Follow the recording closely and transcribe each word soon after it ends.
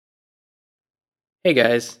Hey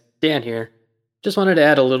guys, Dan here. Just wanted to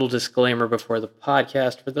add a little disclaimer before the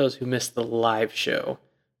podcast for those who missed the live show.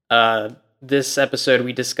 This episode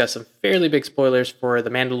we discuss some fairly big spoilers for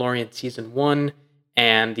The Mandalorian Season 1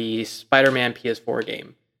 and the Spider-Man PS4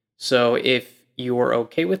 game. So if you are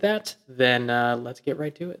okay with that, then let's get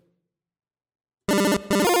right to it.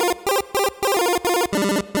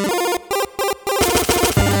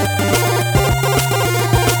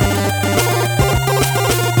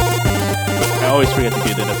 I always forget to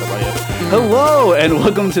do that. That's about you. Hello, and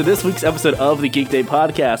welcome to this week's episode of the Geek Day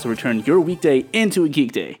Podcast, where we turn your weekday into a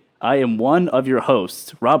geek day. I am one of your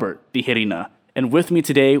hosts, Robert the Hirina, and with me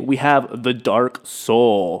today we have the Dark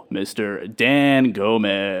Soul, Mr. Dan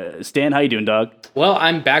Gomez. Dan, how you doing, dog? Well,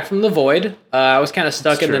 I'm back from the void. I was kind of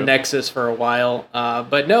stuck in the Nexus for a while,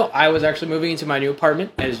 but no, I was actually moving into my new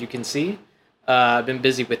apartment, as you can see. I've been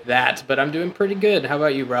busy with that, but I'm doing pretty good. How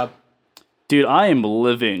about you, Rob? Dude, I am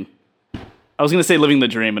living. I was going to say living the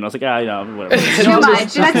dream, and I was like, whatever. Too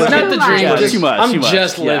much. That's not the dream. Yeah, Just, too much. I'm too much.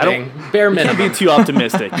 just living. Bare You minimum. can't be too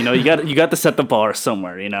optimistic. You know, you got to set the bar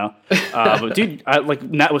somewhere. You know, but dude, like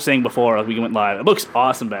Nat was saying before, we went live. It looks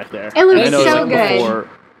awesome back there. It looks I know, so like, good. Before,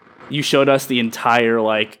 you showed us the entire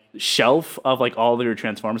shelf of all of your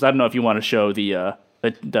Transformers. I don't know if you want to show the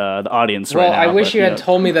audience right Well, now. I wish you had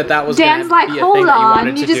told me that was Dan's going to like, be a hold thing that you on,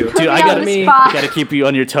 wanted you to just do. put Dude, me I on gotta, the spot. gotta keep you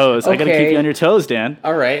on your toes. I gotta keep Okay. you on your toes, Dan.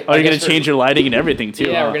 All right. Oh, I you're gonna guess change your lighting and everything too.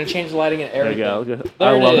 Yeah, huh? we're going to change the lighting and There everything. you go. There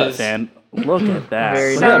I it love is. that, Dan. Look at that.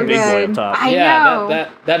 Very Look at that nice. big boy So up top. I Yeah, know.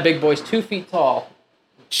 that big boy's 2 feet tall.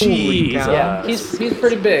 Jeez. Yeah, he's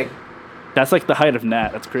pretty big. That's like the height of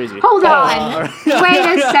Nat. That's crazy. Hold on. Wait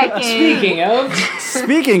a second. Speaking of,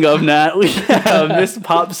 Speaking of Nat, we have Miss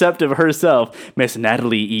Popceptive herself, Miss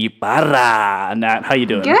Natalie Ibarra. Nat, how you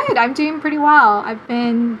doing? Good. I'm doing pretty well. I've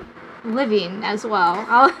been living as well.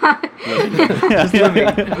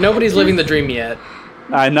 nobody's living the dream yet.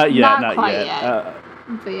 Not yet. Not Not quite yet. yet.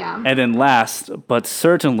 But yeah. And then last, but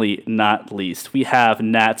certainly not least, we have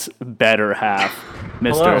Nat's better half,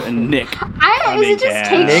 Mr. Hello. Nick. Is it just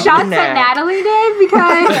take Nick shots and that Nat. Natalie did?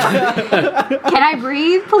 Because can I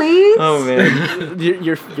breathe, please? Oh man,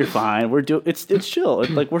 You're fine. It's chill.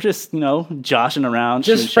 We're just joshing around.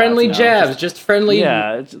 Just shooting friendly shots, you know, jabs. Just friendly.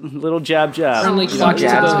 Yeah, it's a little jab. Friendly Oh, clocks to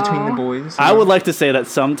jabs the- between the boys. I would like to say that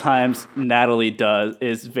sometimes Natalie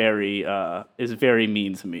is very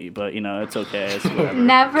mean to me, but it's okay. It's whatever.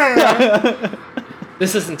 Never.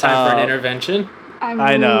 This isn't time for an intervention.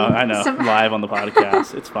 I know. Some- Live on the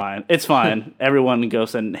podcast. It's fine. Everyone go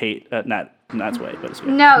send hate at Nat's way, but it's okay.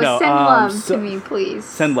 No, send love to me, please.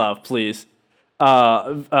 Send love, please.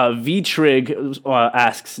 V-Trig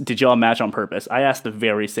asks, did y'all match on purpose? I asked the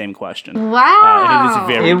very same question. Wow. And it is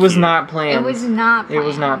very It was cute. not planned. It was not It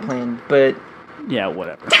was not planned, but Yeah,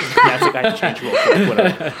 whatever. That's I had to change real quick.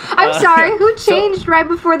 Whatever. I'm sorry. Who changed right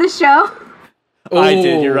before the show? I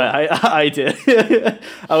did. You're Ooh. right. I did.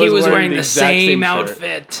 He was wearing the exact same shirt.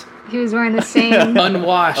 outfit. He was wearing the same.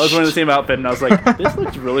 Unwashed. I was wearing the same outfit, and I was like, "This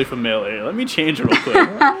looks really familiar. Let me change it real quick."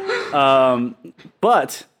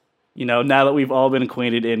 But now that we've all been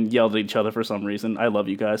acquainted and yelled at each other for some reason, I love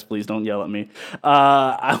you guys. Please don't yell at me.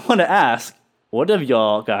 I want to ask, what have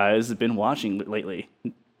y'all guys been watching lately?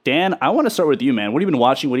 Dan, I want to start with you, man. What have you been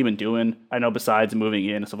watching? What have you been doing? I know besides moving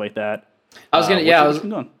in and stuff like that. I was gonna, what's been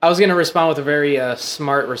going? I was gonna respond with a very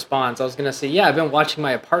smart response. I was gonna say, yeah, I've been watching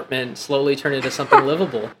my apartment slowly turn into something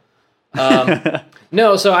livable.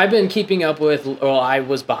 No, so I've been keeping up with. Well, I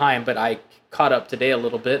was behind, but I caught up today a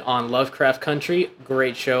little bit on Lovecraft Country.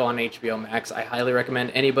 Great show on HBO Max. I highly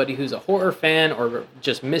recommend anybody who's a horror fan or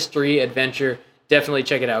just mystery adventure. Definitely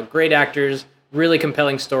check it out. Great actors, really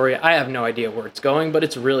compelling story. I have no idea where it's going, but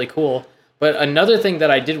it's really cool. But another thing that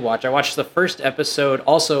I did watch, I watched the first episode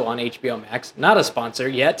also on HBO Max. Not a sponsor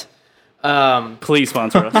yet. Please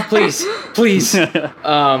sponsor us. Please.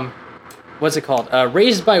 What's it called?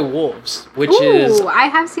 Raised by Wolves, which Ooh, is... I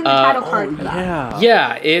have seen the title card for that. Yeah.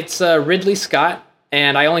 Yeah, it's Ridley Scott,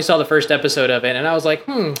 and I only saw the first episode of it, and I was like,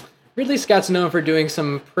 Ridley Scott's known for doing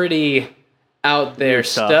some pretty out there Weird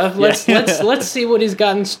stuff. stuff. Yeah. Let's see what he's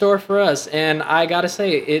got in store for us. And I gotta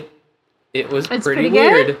say, it was It's pretty pretty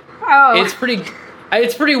good? weird. Oh.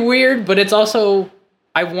 It's pretty weird, but it's also,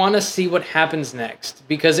 I want to see what happens next,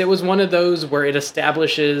 because it was one of those where it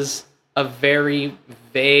establishes a very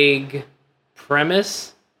vague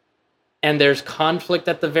premise, and there's conflict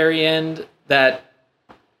at the very end that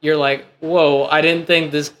you're like, whoa, I didn't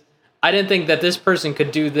think that this person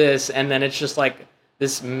could do this, and then it's just like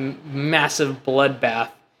this massive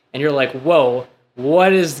bloodbath, and you're like, whoa,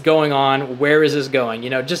 what is going on? Where is this going?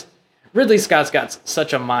 Just Ridley Scott's got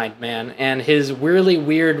such a mind, man, and his weirdly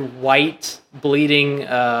weird white bleeding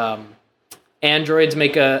androids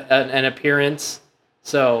make an appearance.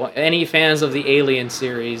 So any fans of the Alien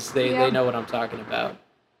series, they know what I'm talking about.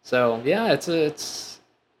 So yeah, it's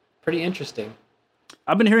pretty interesting.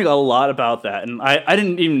 I've been hearing a lot about that, and I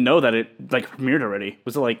didn't even know that it like premiered already.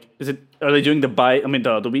 Was it like are they doing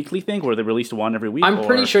the weekly thing where they released one every week? I'm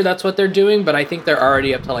pretty sure that's what they're doing, but I think they're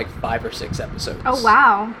already up to like 5 or 6 episodes. Oh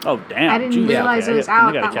wow! Oh damn! I didn't realize it was out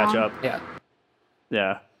I gotta that catch long. up. Yeah.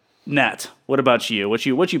 Yeah. Nat, what about you? What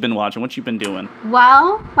you been watching? What you been doing?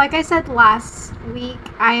 Well, like I said last week,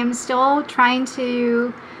 I am still trying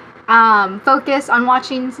to focus on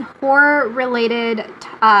watching horror-related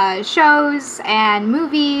shows and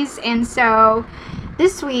movies, and so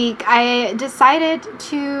this week I decided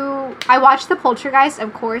I watched The Poltergeist,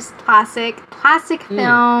 of course, classic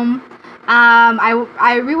film.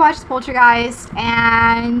 I rewatched Poltergeist,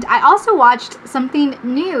 and I also watched something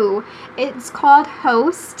new. It's called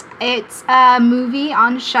Host. It's a movie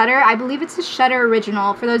on Shudder. I believe it's a Shudder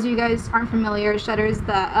original. For those of you guys who aren't familiar, Shudder is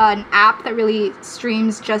an app that really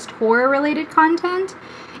streams just horror-related content.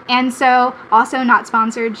 And so, also not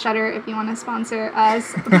sponsored, Shudder, if you want to sponsor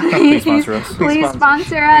us, Please sponsor us. Please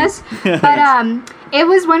sponsor us. But it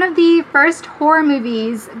was one of the first horror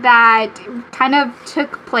movies that kind of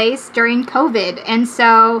took place during COVID. And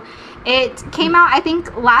so it came out, I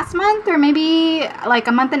think, last month or maybe like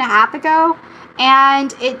a month and a half ago.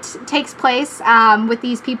 And it takes place with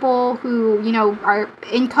these people who, are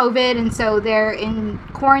in COVID, and so they're in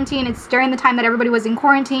quarantine. It's during the time that everybody was in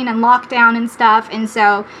quarantine and lockdown and stuff, and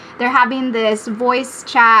so they're having this voice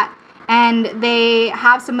chat, and they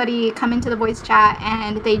have somebody come into the voice chat,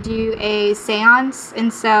 and they do a seance,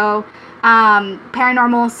 and so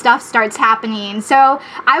paranormal stuff starts happening. So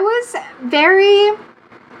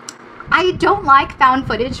I don't like found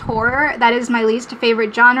footage horror. That is my least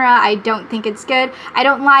favorite genre. I don't think it's good. I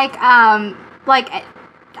don't like,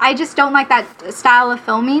 I just don't like that style of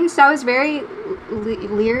filming. So I was very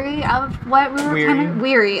leery of what we were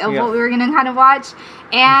what we were gonna kind of watch.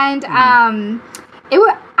 And I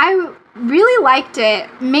really liked it,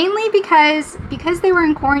 mainly because they were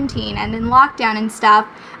in quarantine and in lockdown and stuff.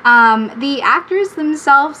 The actors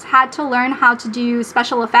themselves had to learn how to do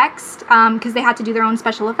special effects because they had to do their own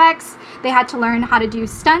special effects. They had to learn how to do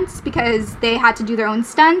stunts because they had to do their own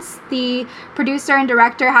stunts. The producer and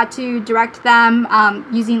director had to direct them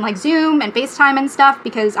using like Zoom and FaceTime and stuff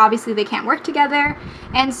because obviously they can't work together.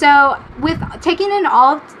 And so with taking in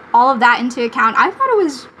all of that into account, I thought it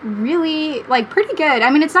was really pretty good.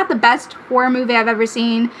 I mean, it's not the best horror movie I've ever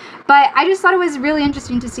seen, but I just thought it was really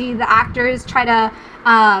interesting to see the actors try to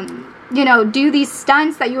do these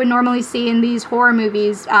stunts that you would normally see in these horror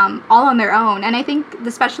movies all on their own. And I think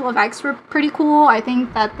the special effects were pretty cool. I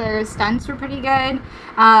think that their stunts were pretty good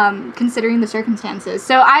considering the circumstances.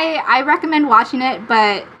 So I recommend watching it,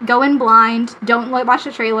 but go in blind. Don't watch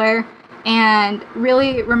the trailer. And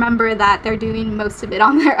really remember that they're doing most of it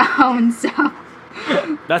on their own. So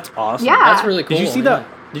that's awesome. Yeah, that's really cool. Did you see that?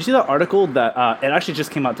 Did you see that article that it actually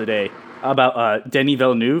just came out today about Denis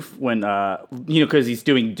Villeneuve when because he's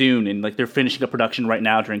doing Dune and they're finishing up production right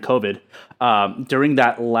now during COVID. During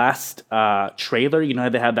that last trailer, how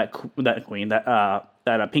they had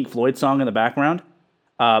that Pink Floyd song in the background.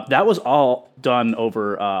 That was all done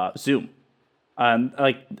over Zoom.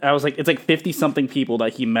 I was it's 50 something people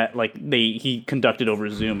that he met, he conducted over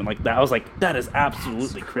Zoom, and that I was that is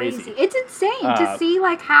absolutely crazy. It's insane to see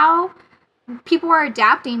how people are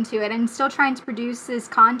adapting to it and still trying to produce this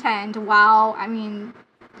content while,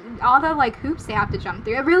 all the hoops they have to jump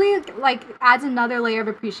through. It really adds another layer of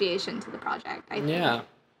appreciation to the project, I think. Yeah.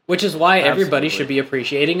 Which is why everybody should be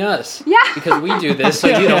appreciating us. Yeah. Because we do this so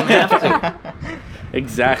you don't have to.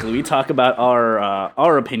 Exactly. We talk about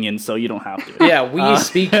our opinions so you don't have to. Yeah, we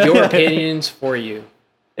speak your opinions for you.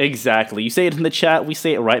 Exactly. You say it in the chat, we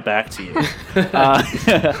say it right back to you.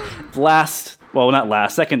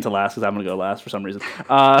 Second to last, because I'm going to go last for some reason.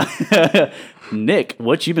 Nick,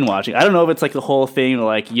 what you been watching? I don't know if it's the whole thing,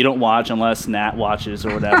 you don't watch unless Nat watches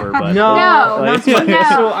or whatever. But No. Not so much.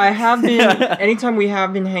 So I have been, anytime we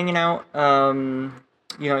have been hanging out,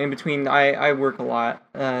 in between, I work a lot.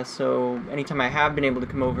 So anytime I have been able to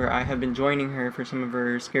come over, I have been joining her for some of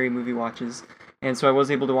her scary movie watches. And so I was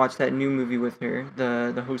able to watch that new movie with her,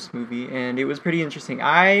 the Host movie, and it was pretty interesting.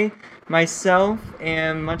 I, myself,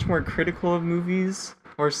 am much more critical of movies,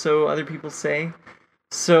 or so other people say.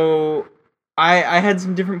 So I had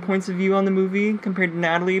some different points of view on the movie compared to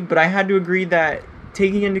Natalie, but I had to agree that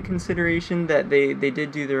taking into consideration that they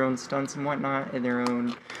did do their own stunts and whatnot, and their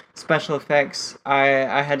own special effects,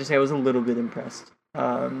 I had to say I was a little bit impressed.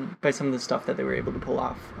 by some of the stuff that they were able to pull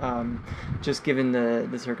off, just given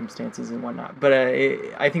the circumstances and whatnot. But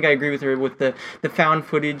I think I agree with her with the found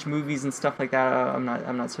footage movies and stuff like that. I'm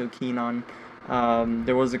not so keen on.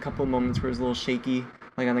 There was a couple moments where it was a little shaky,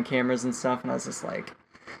 like on the cameras and stuff, and I was just like,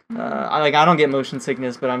 I don't get motion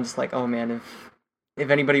sickness, but I'm just like, oh man, if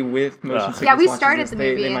anybody with motion sickness we watches started this, the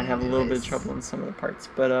movie they might and have a it little bit of was- trouble in some of the parts.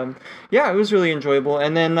 But yeah, it was really enjoyable.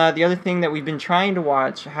 And then the other thing that we've been trying to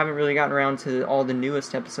watch, I haven't really gotten around to all the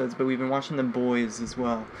newest episodes, but we've been watching The Boys as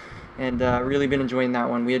well, and really been enjoying that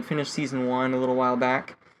one. We had finished season 1 a little while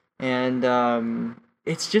back, and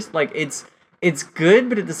it's just like it's good,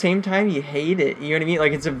 but at the same time you hate it. You know what I mean?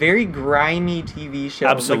 Like, it's a very grimy TV show.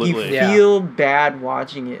 Absolutely. Like, you Yeah. feel bad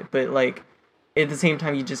watching it, but like at the same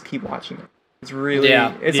time you just keep watching it. It's really,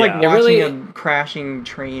 it's like Yeah. watching It a crashing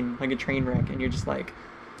train, like a train wreck, and you're just like,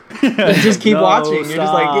 you just keep No, watching. You're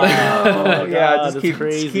just like, stop. no. Oh my Yeah, God, just that's keeps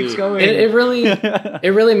crazy. going. It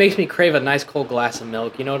really makes me crave a nice cold glass of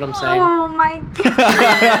milk. You know what I'm saying? Oh my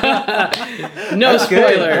god. No That's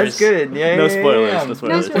spoilers. good. That's good. Yeah, No yeah, yeah, spoilers, yeah. no No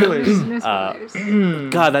spoilers. spoilers. No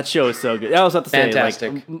spoilers. God, that show is so good. I was about to say,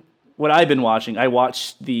 Fantastic. like, what I've been watching, I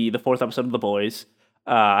watched the 4th episode of The Boys.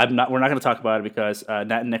 We're not going to talk about it because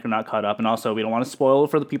Nat and Nick are not caught up, and also we don't want to spoil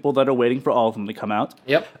it for the people that are waiting for all of them to come out.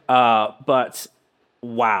 Yep. But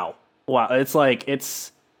wow, it's like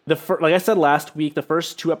like I said last week, the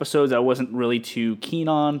first 2 episodes I wasn't really too keen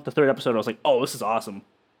on. The 3rd episode I was like, oh, this is awesome.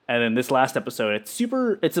 And then this last episode, it's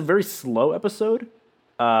a very slow episode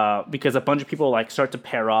because a bunch of people like start to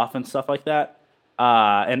pair off and stuff like that.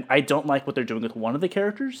 And I don't like what they're doing with one of the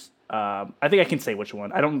characters. I think I can say which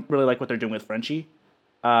one. I don't really like what they're doing with Frenchie.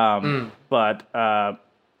 But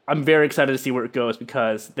I'm very excited to see where it goes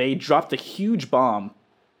because they dropped a huge bomb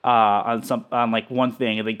on like one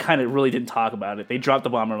thing, and they kind of really didn't talk about it. They dropped the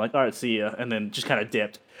bomb and were like, all right, see ya, and then just kind of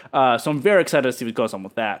dipped. So I'm very excited to see what goes on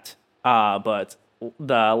with that. But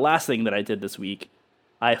the last thing that I did this week,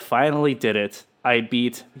 I finally did it. I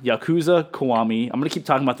beat Yakuza Kiwami. I'm going to keep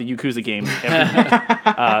talking about the Yakuza games every week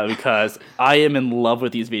because I am in love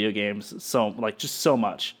with these video games just so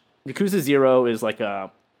much. Yakuza 0 is like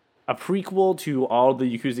a prequel to all the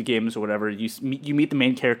Yakuza games or whatever. You meet the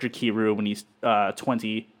main character Kiryu when he's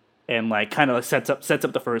 20 and like kind of sets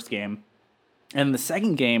up the first game. And the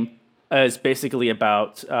second game is basically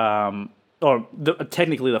about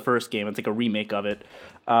technically the first game. It's like a remake of it.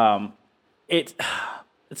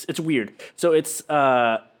 It's weird. So it's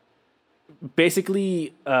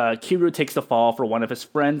basically Kiryu takes the fall for one of his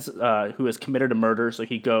friends who has committed a murder, so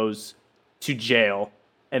he goes to jail.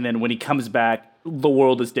 And then when he comes back, the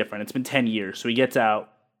world is different. It's been 10 years, so he gets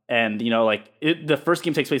out. And, the first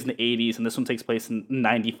game takes place in the 80s, and this one takes place in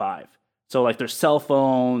 95. So, like, there's cell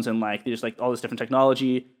phones, and, like, there's, like, all this different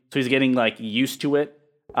technology. So he's getting, like, used to it.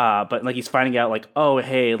 But, like, he's finding out, like, oh,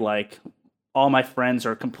 hey, like, all my friends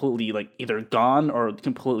are completely, like, either gone or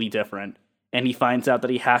completely different. And he finds out that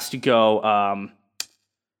he has to go,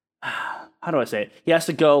 how do I say it? He has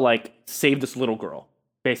to go, like, save this little girl,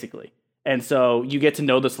 basically. And so you get to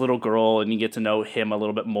know this little girl, and you get to know him a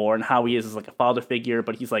little bit more, and how he is as, like, a father figure,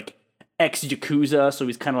 but he's, like, ex-Yakuza, so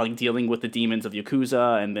he's kind of, like, dealing with the demons of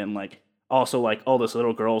Yakuza, and then, like, also, like, oh, this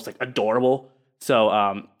little girl is, like, adorable. So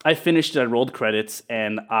I finished it, I rolled credits,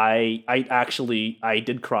 and I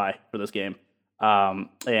did cry for this game.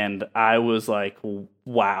 And I was like,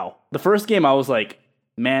 wow. The first game, I was like,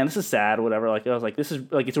 man, this is sad or whatever. Like, I was like, this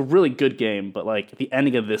is, like, it's a really good game, but, like, the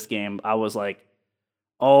ending of this game, I was like,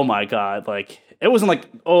 oh my God. Like, it wasn't like,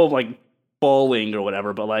 oh, like, bawling or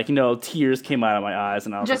whatever, but, like, tears came out of my eyes,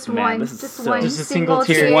 and I was Just like, man, one, this is just so... one Just a single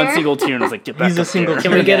single tear. tear. One single tear, and I was like, get back He's a up single there.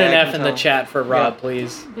 Can we get an Yeah, I F can in the tell. chat for Rob, Yeah.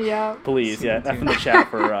 please? Yeah. Please, yeah, Single F in the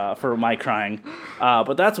chat for my crying.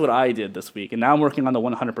 But that's what I did this week, and now I'm working on the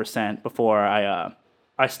 100% before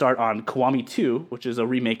I start on Kiwami 2, which is a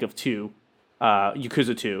remake of 2,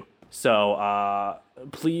 Yakuza 2. So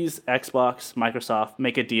please, Xbox, Microsoft,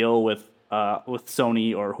 make a deal with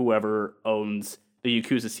Sony or whoever owns the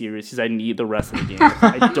Yakuza series, because I need the rest of the games.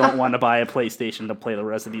 I don't want to buy a PlayStation to play the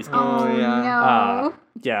rest of these games. Oh, yeah. no.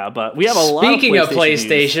 Yeah, but we have a lot Speaking of of PlayStation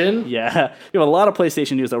PlayStation. news. Yeah, we have a lot of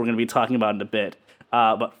PlayStation news that we're going to be talking about in a bit.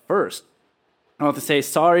 But first, I want to say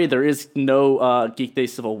sorry, there is no Geek Day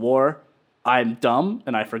Civil War. I'm dumb,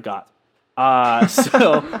 and I forgot.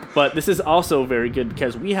 But this is also very good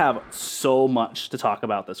because we have so much to talk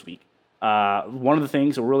about this week. One of the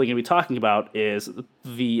things we're really going to be talking about is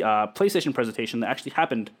the PlayStation presentation that actually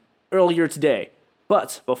happened earlier today.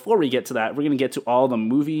 But before we get to that, we're going to get to all the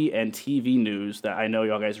movie and TV news that I know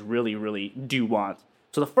y'all guys really, really do want.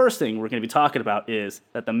 So the first thing we're going to be talking about is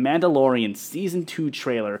that the Mandalorian Season 2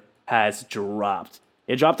 trailer has dropped.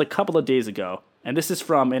 It dropped a couple of days ago. And this is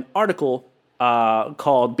from an article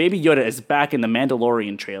called Baby Yoda is Back in the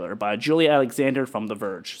Mandalorian trailer by Julia Alexander from The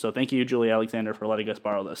Verge. So thank you, Julia Alexander, for letting us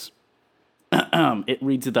borrow this. It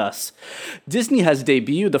reads thus. Disney has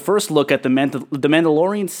debuted the first look at the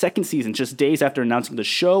Mandalorian second season just days after announcing the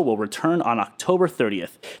show will return on October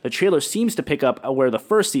 30th. The trailer seems to pick up where the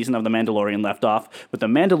first season of The Mandalorian left off, with the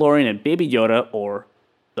Mandalorian and Baby Yoda, or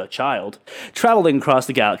the child, traveling across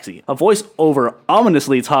the galaxy. A voiceover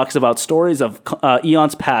ominously talks about stories of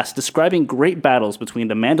eons past, describing great battles between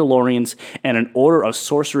the Mandalorians and an order of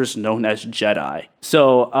sorcerers known as Jedi.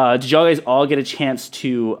 So, did y'all guys all get a chance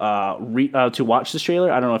to watch this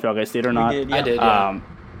trailer? I don't know if y'all guys did or not. Did, yeah. I did, yeah.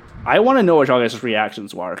 I want to know what y'all guys'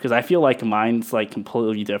 reactions were, because I feel like mine's like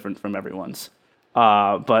completely different from everyone's.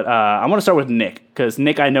 But I'm going to start with Nick, because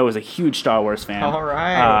Nick, I know, is a huge Star Wars fan. All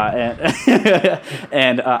right.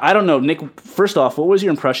 And I don't know, Nick, first off, what was your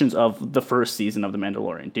impressions of the first season of The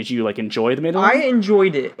Mandalorian? Did you, enjoy The Mandalorian? I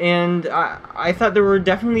enjoyed it, and I thought there were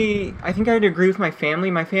definitely... I think I'd agree with my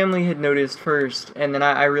family. My family had noticed first, and then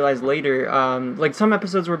I realized later, some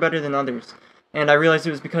episodes were better than others. And I realized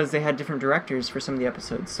it was because they had different directors for some of the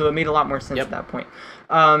episodes, so it made a lot more sense at that point.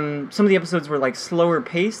 Some of the episodes were slower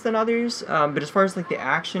paced than others, but as far as the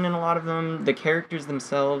action in a lot of them, the characters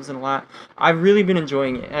themselves and a lot, I've really been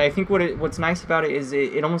enjoying it. And I think what's nice about it is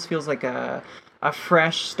it almost feels like a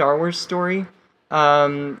fresh Star Wars story.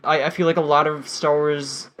 I feel like a lot of Star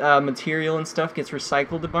Wars material and stuff gets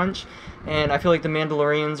recycled a bunch, and I feel like the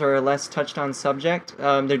Mandalorians are a less touched on subject.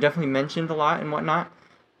 They're definitely mentioned a lot and whatnot.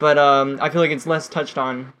 But I feel like it's less touched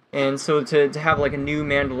on, and so to have a new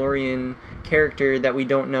Mandalorian character that we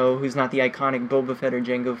don't know, who's not the iconic Boba Fett or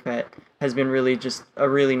Jango Fett, has been really just a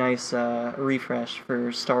really nice refresh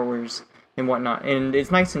for Star Wars and whatnot. And it's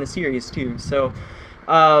nice in a series too. So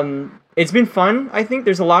it's been fun. I think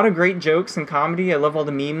there's a lot of great jokes and comedy. I love all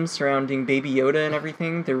the memes surrounding Baby Yoda and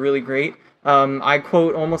everything. They're really great. I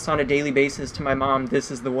quote almost on a daily basis to my mom, "This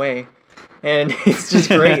is the way." And it's just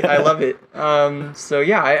great. I love it. So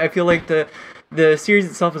yeah, I feel like the series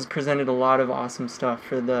itself has presented a lot of awesome stuff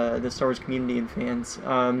for the Star Wars community and fans.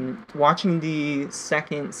 Watching the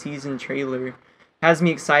second season trailer has me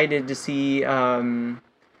excited to see,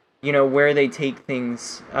 where they take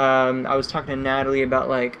things. I was talking to Natalie about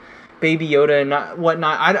Baby Yoda and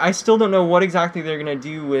whatnot. I still don't know what exactly they're gonna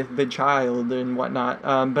do with the child and whatnot.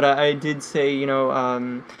 But I did say,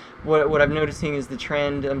 What I'm noticing is the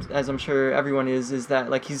trend, as I'm sure everyone is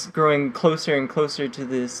that he's growing closer and closer to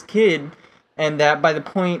this kid, and that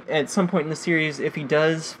at some point in the series, if he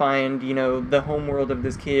does find the home world of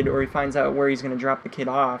this kid, or he finds out where he's going to drop the kid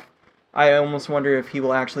off, I almost wonder if he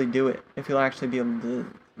will actually do it, if he'll actually be able to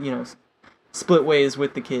split ways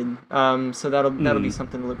with the kid. So that'll be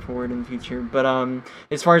something to look forward in the future. But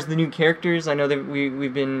as far as the new characters, I know that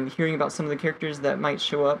we've been hearing about some of the characters that might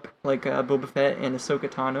show up, like Boba Fett and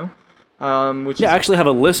Ahsoka Tano. I actually have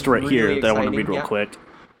a list right really here that exciting. I want to read real quick.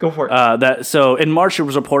 Go for it. So in March, it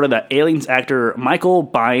was reported that Aliens actor Michael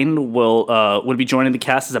Biehn would be joining the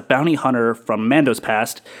cast as a bounty hunter from Mando's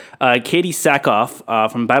past. Katie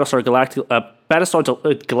Sackhoff from Battlestar Galactica,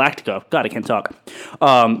 God, I can't talk,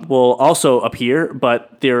 will also appear,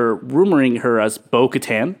 but they're rumoring her as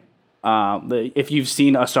Bo-Katan. If you've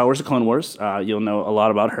seen Star Wars: The Clone Wars, you'll know a lot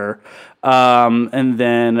about her. And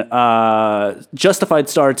then Justified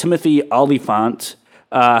star Timothy Olyphant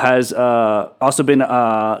has also been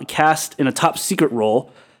cast in a top secret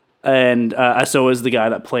role, and so is the guy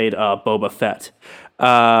that played Boba Fett.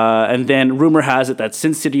 And then rumor has it that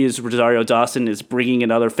Sin City's Rosario Dawson is bringing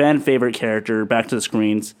another fan favorite character back to the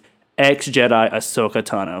screens, ex-Jedi Ahsoka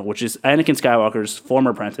Tano, which is Anakin Skywalker's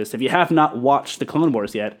former apprentice. If you have not watched The Clone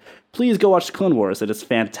Wars yet, please go watch The Clone Wars. It is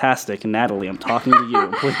fantastic. Natalie, I'm talking to you.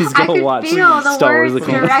 Please go watch Star Wars: The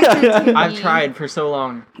Clone Wars. I've tried for so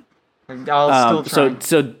long. I'll still try.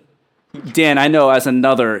 So, Dan, I know as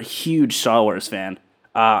another huge Star Wars fan,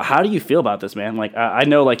 how do you feel about this, man? I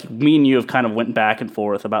know, me and you have kind of went back and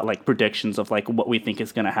forth about, predictions of, what we think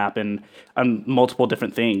is going to happen on multiple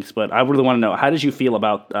different things. But I really want to know, how did you feel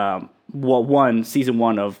about, season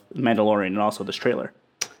 1 of Mandalorian and also this trailer?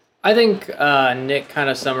 I think Nick kind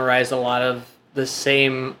of summarized a lot of the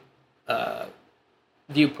same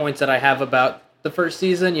viewpoints that I have about the first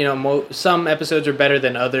season. Some episodes are better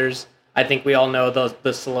than others. I think we all know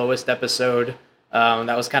the slowest episode.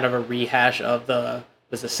 That was kind of a rehash of the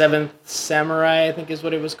Seventh Samurai, I think is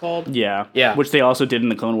what it was called. Yeah. Yeah. Which they also did in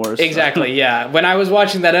the Clone Wars. Exactly, yeah. When I was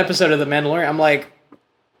watching that episode of The Mandalorian, I'm like,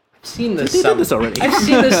 I've seen this did this already. I've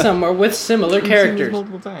seen this somewhere with similar characters.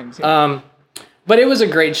 Multiple times. Yeah. But it was a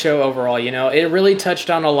great show overall, It really touched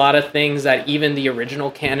on a lot of things that even the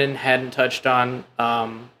original canon hadn't touched on.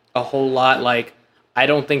 a whole lot. Like, I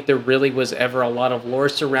don't think there really was ever a lot of lore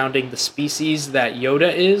surrounding the species that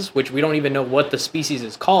Yoda is, which we don't even know what the species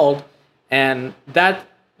is called. And that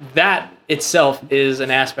itself is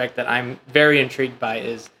an aspect that I'm very intrigued by,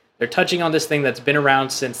 is they're touching on this thing that's been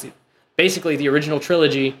around since basically the original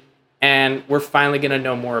trilogy, and we're finally going to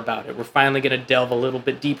know more about it. We're finally going to delve a little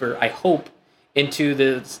bit deeper, I hope, into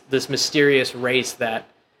this mysterious race that,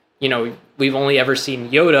 we've only ever seen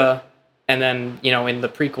Yoda, and then, in the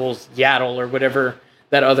prequels, Yaddle or whatever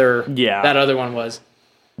that other one was.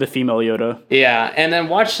 The female Yoda. Yeah, and then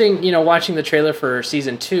watching the trailer for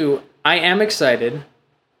season 2, I am excited,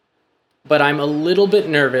 but I'm a little bit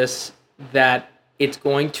nervous that it's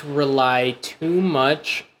going to rely too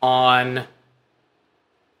much on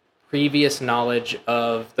previous knowledge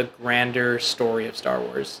of the grander story of Star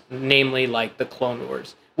Wars, namely like the Clone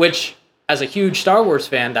Wars, which, as a huge Star Wars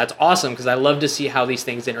fan, that's awesome, because I love to see how these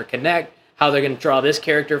things interconnect, how they're going to draw this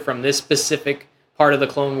character from this specific part of the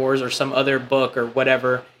Clone Wars or some other book or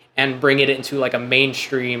whatever, and bring it into like a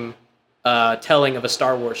mainstream telling of a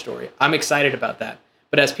Star Wars story. I'm excited about that.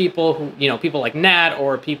 But as people who, people like Nat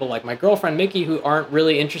or people like my girlfriend Mickey, who aren't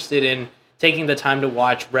really interested in taking the time to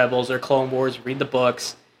watch Rebels or Clone Wars, read the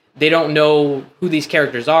books, they don't know who these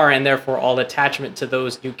characters are, and therefore all attachment to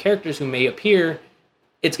those new characters who may appear,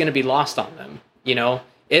 it's going to be lost on them.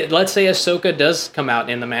 Let's say Ahsoka does come out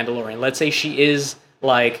in The Mandalorian. Let's say she is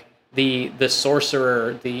like the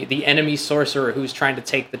sorcerer, the enemy sorcerer who's trying to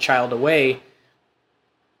take the child away.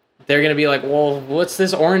 They're going to be like, well, what's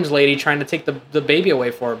this orange lady trying to take the baby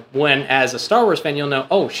away for? When, as a Star Wars fan, you'll know,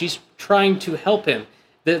 oh, she's trying to help him.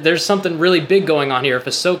 There's something really big going on here if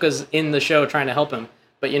Ahsoka's in the show trying to help him.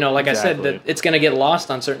 But, like Exactly. I said, it's going to get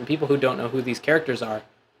lost on certain people who don't know who these characters are.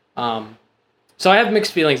 So I have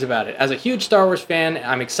mixed feelings about it. As a huge Star Wars fan,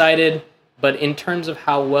 I'm excited. But in terms of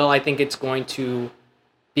how well I think it's going to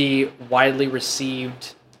be widely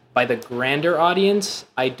received by the grander audience,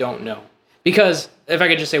 I don't know. Because, if I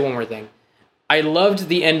could just say one more thing, I loved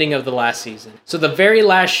the ending of the last season. So the very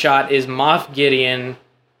last shot is Moff Gideon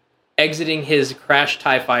exiting his crashed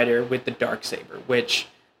TIE fighter with the Darksaber, which,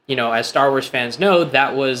 as Star Wars fans know,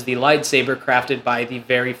 that was the lightsaber crafted by the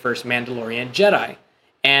very first Mandalorian Jedi.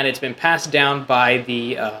 And it's been passed down by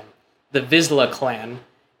the Vizsla clan.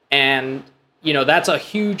 And, that's a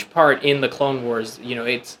huge part in the Clone Wars.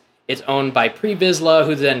 It's owned by Pre-Vizsla,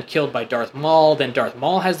 who's then killed by Darth Maul. Then Darth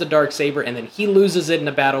Maul has the Darksaber, and then he loses it in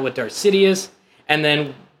a battle with Darth Sidious. And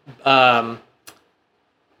then Bo-Katan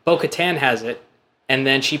has it, and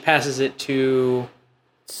then she passes it to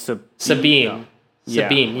Sabine. Yeah.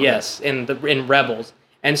 Sabine, Okay. yes, in Rebels.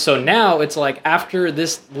 And so now it's like, after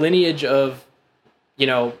this lineage of,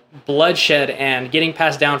 bloodshed and getting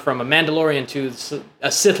passed down from a Mandalorian to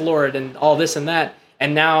a Sith Lord and all this and that,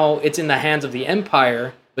 and now it's in the hands of the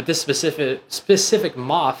Empire with this specific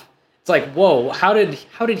Moff. It's like, whoa, how did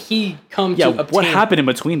he come to obtain... what happened in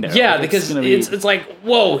between there? Yeah, because it's like,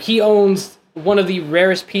 whoa, he owns one of the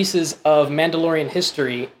rarest pieces of Mandalorian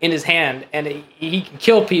history in his hand, and he can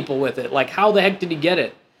kill people with it. Like, how the heck did he get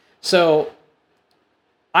it? So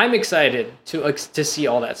I'm excited to see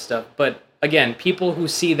all that stuff. But again, people who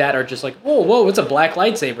see that are just like, whoa, it's a black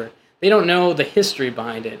lightsaber. They don't know the history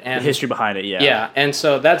behind it. And the history behind it, yeah. Yeah, and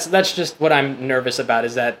so that's just what I'm nervous about,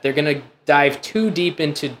 is that they're going to dive too deep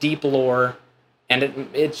into deep lore, and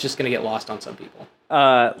it's just going to get lost on some people.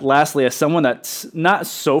 Lastly, as someone that's not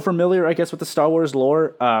so familiar, I guess, with the Star Wars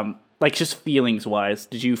lore, like just feelings-wise,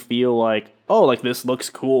 did you feel like, oh, like this looks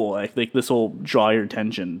cool, like this will draw your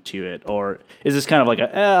attention to it, or is this kind of like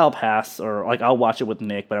I'll pass, or like I'll watch it with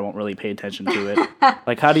Nick, but I won't really pay attention to it?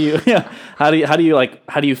 Like, how do you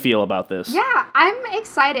feel about this? Yeah, I'm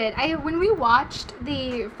excited. When we watched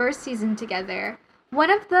the first season together, one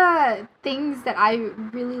of the things that I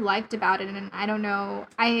really liked about it, and I don't know,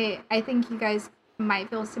 I think you guys might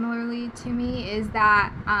feel similarly to me, is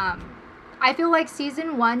that I feel like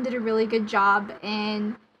season 1 did a really good job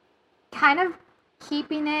in kind of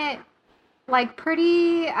keeping it like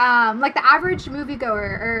pretty, like the average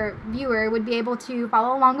moviegoer or viewer would be able to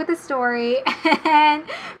follow along with the story and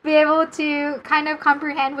be able to kind of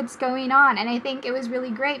comprehend what's going on. And I think it was really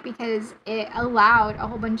great because it allowed a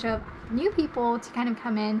whole bunch of new people to kind of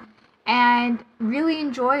come in and really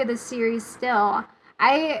enjoy the series still.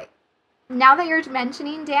 Now that you're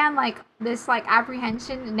mentioning, Dan, like this like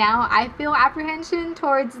apprehension, now I feel apprehension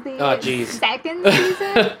towards the second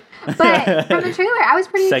season. But from the trailer, I was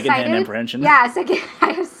pretty excited. Secondhand apprehension. Yeah, I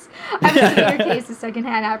was in your case of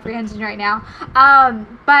secondhand apprehension right now.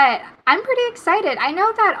 But I'm pretty excited. I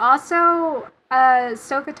know that also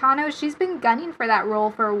Ahsoka Tano, she's been gunning for that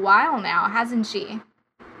role for a while now, hasn't she?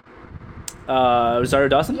 Rosario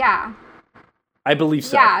Dawson? Yeah. I believe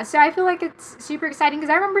so. Yeah, so I feel like it's super exciting because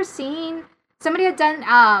I remember seeing somebody had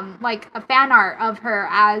done like a fan art of her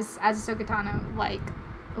as Ahsoka Tano, like,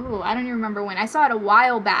 ooh, I don't even remember when. I saw it a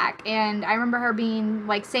while back, and I remember her being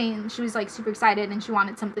like saying she was like super excited and she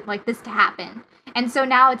wanted something like this to happen. And so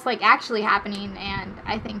now it's like actually happening, and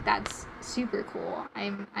I think that's super cool.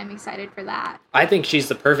 I'm excited for that. I think she's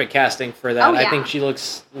the perfect casting for that. Oh, yeah. I think she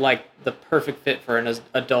looks like the perfect fit for an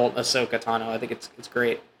adult Ahsoka Tano. I think it's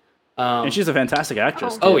great. And she's a fantastic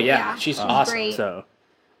actress. Oh yeah, she's awesome. Great. So,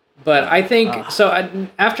 but I think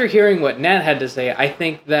after hearing what Nat had to say, I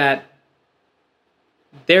think that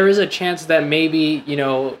there is a chance that maybe,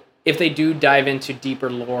 if they do dive into deeper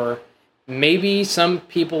lore, maybe some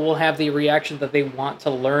people will have the reaction that they want to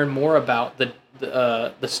learn more about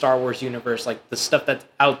the Star Wars universe, like the stuff that's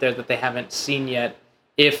out there that they haven't seen yet,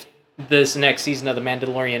 if this next season of The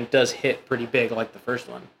Mandalorian does hit pretty big like the first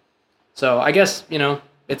one. So I guess,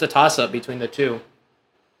 it's a toss-up between the two.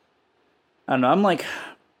 I don't know. I'm like,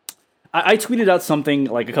 I tweeted out something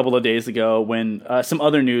like a couple of days ago when some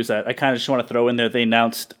other news that I kind of just want to throw in there. They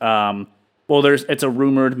announced, it's a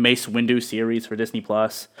rumored Mace Windu series for Disney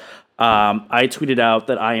Plus. I tweeted out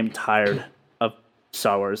that I am tired of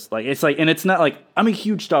Star Wars. Like, it's like, and it's not like I'm a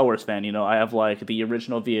huge Star Wars fan. I have like the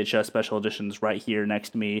original VHS special editions right here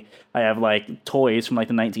next to me. I have like toys from like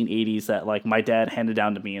the 1980s that like my dad handed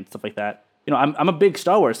down to me and stuff like that. I'm a big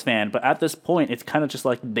Star Wars fan, but at this point, it's kind of just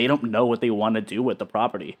like they don't know what they want to do with the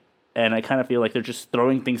property. And I kind of feel like they're just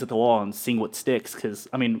throwing things at the wall and seeing what sticks. Because,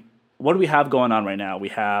 what do we have going on right now? We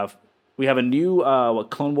have a new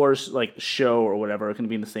Clone Wars like show or whatever. It's going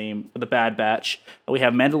to be in the Bad Batch. We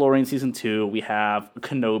have Mandalorian Season 2. We have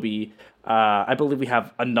Kenobi. I believe we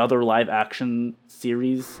have another live action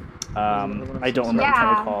series. I don't remember. I'm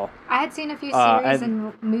trying to recall. I had seen a few series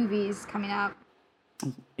and movies coming up.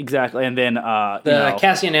 Exactly, and then the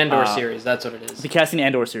Cassian Andor series. That's what it is. The Cassian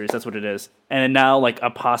Andor series. That's what it is. And then now, like a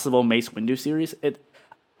possible Mace Windu series.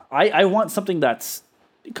 I want something that's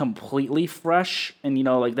completely fresh and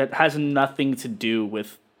like that has nothing to do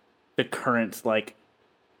with the current like.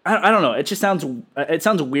 I don't know. It just sounds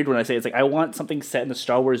weird when I say it. It's like I want something set in the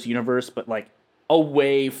Star Wars universe, but like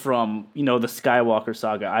away from the Skywalker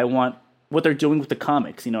saga. I want what they're doing with the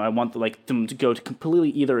comics. I want them to go to completely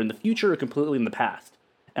either in the future or completely in the past.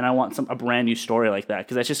 And I want a brand new story like that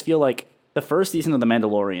because I just feel like the first season of The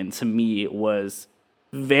Mandalorian to me was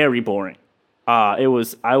very boring. I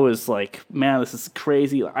was like, man, this is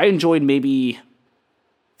crazy. I enjoyed maybe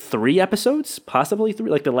 3 episodes, possibly 3,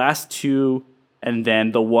 like the last 2, and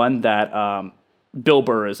then the one that Bill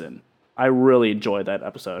Burr is in. I really enjoyed that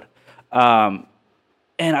episode. And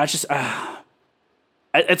I just,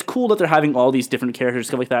 it's cool that they're having all these different characters,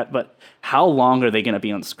 stuff like that, but how long are they going to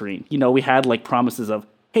be on screen? We had like promises of,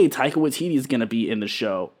 hey, Taika Waititi is going to be in the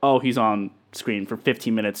show. Oh, he's on screen for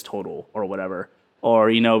 15 minutes total or whatever. Or,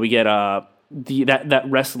 we get that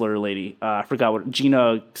wrestler lady, I forgot what,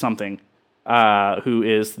 Gina something, who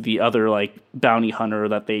is the other like bounty hunter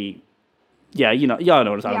that they, y'all know what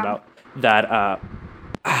I'm talking about. That,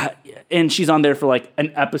 and she's on there for like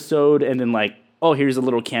an episode and then like, oh, here's a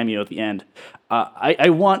little cameo at the end. I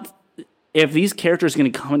want, if these characters are going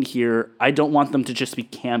to come in here, I don't want them to just be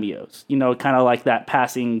cameos. Kind of like that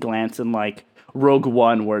passing glance in like Rogue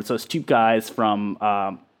One, where it's those 2 guys from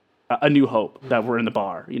A New Hope that were in the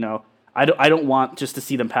bar. I don't want just to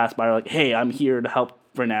see them pass by like, hey, I'm here to help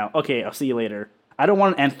for now. Okay, I'll see you later. I don't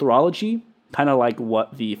want an anthology, kind of like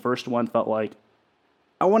what the first one felt like.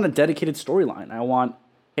 I want a dedicated storyline. I want,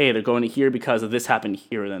 hey, they're going to here because of this happened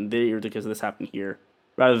here, then there because of this happened here.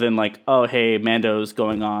 Rather than like, oh, hey, Mando's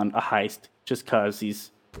going on a heist just because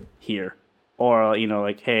he's here. Or,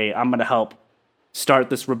 like, hey, I'm going to help start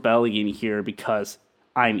this rebellion here because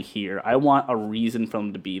I'm here. I want a reason for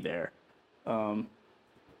them to be there.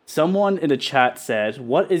 Someone in the chat said,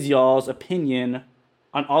 what is y'all's opinion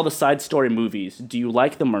on all the side story movies? Do you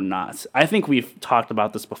like them or not? I think we've talked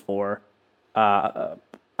about this before. They're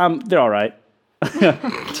all right.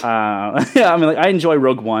 I enjoy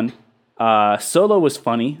Rogue One. Solo was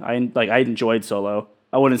funny. I enjoyed Solo.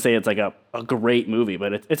 I wouldn't say it's like a great movie,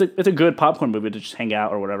 but it's a good popcorn movie to just hang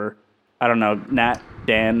out or whatever. I don't know, Nat,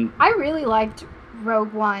 Dan. I really liked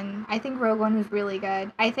Rogue One. I think Rogue One was really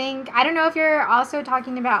good. I don't know if you're also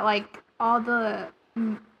talking about like all the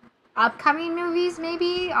upcoming movies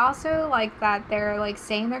maybe also like that they're like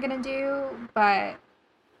saying they're gonna do, but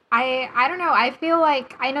I don't know. I feel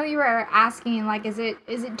like, I know you were asking like, is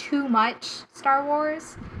it too much Star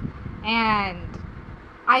Wars? And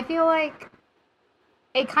I feel like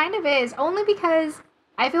it kind of is, only because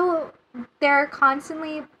I feel they're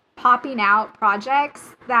constantly popping out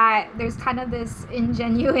projects that there's kind of this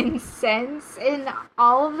ingenuine sense in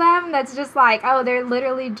all of them that's just like, oh, they're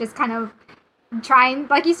literally just kind of trying,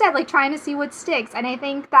 like you said, like trying to see what sticks. And I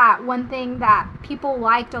think that one thing that people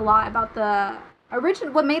liked a lot about the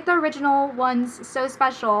original, what made the original ones so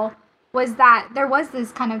special, was that there was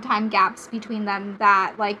this kind of time gaps between them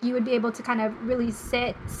that like you would be able to kind of really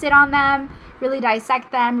sit on them, really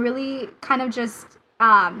dissect them, really kind of just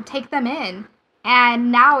take them in.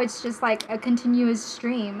 And now it's just like a continuous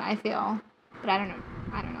stream, I feel. But I don't know.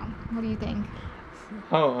 What do you think?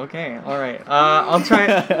 Oh, okay. All right. I'll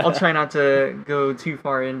try not to go too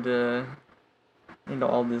far into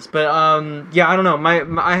all this, but yeah, I don't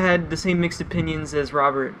know. I had the same mixed opinions as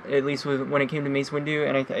Robert, at least when it came to Mace Windu,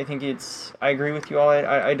 and I think I agree with you all.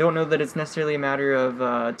 I don't know that it's necessarily a matter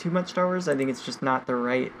of too much Star Wars. I think it's just not the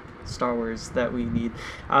right Star Wars that we need.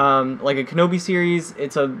 Like a Kenobi series,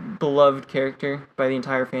 it's a beloved character by the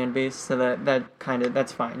entire fan base, so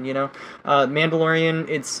that's fine, you know. Mandalorian,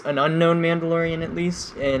 it's an unknown Mandalorian at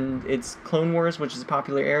least, and it's Clone Wars, which is a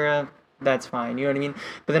popular era. That's fine, you know what I mean?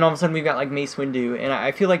 But then all of a sudden we've got like Mace Windu, and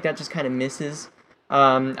I feel like that just kind of misses.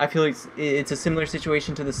 I feel like it's a similar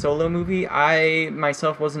situation to the Solo movie. I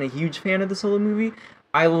myself wasn't a huge fan of the Solo movie.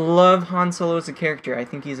 I love Han Solo as a character. I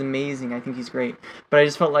think he's amazing. I think he's great. But I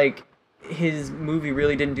just felt like his movie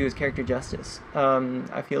really didn't do his character justice.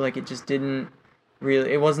 I feel like it just didn't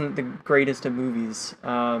really... It wasn't the greatest of movies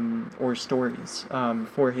or stories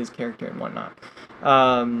for his character and whatnot.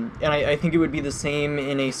 And I think it would be the same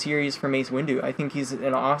in a series for Mace Windu. I think he's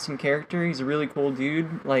an awesome character. He's a really cool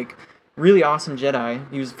dude. Like, really awesome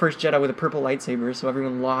Jedi. He was the first Jedi with a purple lightsaber, so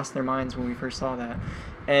everyone lost their minds when we first saw that.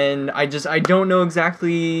 And I don't know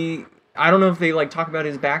exactly... I don't know if they, like, talk about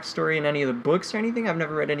his backstory in any of the books or anything. I've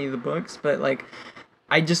never read any of the books, but, like,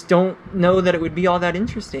 I just don't know that it would be all that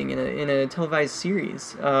interesting in a televised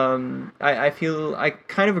series. I feel... I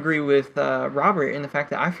kind of agree with Robert in the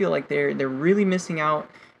fact that I feel like they're really missing out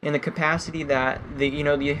in the capacity that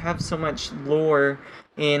you have so much lore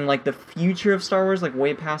in like the future of Star Wars, like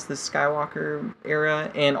way past the Skywalker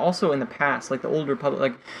era, and also in the past, like the Old Republic.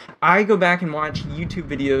 Like, I go back and watch YouTube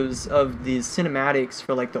videos of the cinematics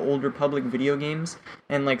for like the Old Republic video games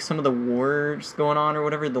and like some of the wars going on or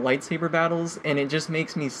whatever, the lightsaber battles, and it just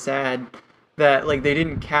makes me sad that like they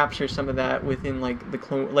didn't capture some of that within like the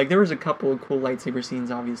clone. Like, there was a couple of cool lightsaber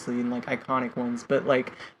scenes obviously and like iconic ones, but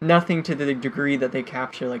like nothing to the degree that they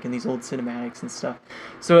capture like in these old cinematics and stuff.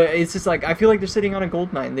 So it's just like I feel like they're sitting on a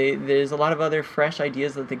gold mine. There's a lot of other fresh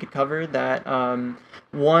ideas that they could cover that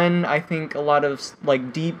one, I think a lot of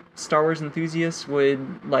like deep Star Wars enthusiasts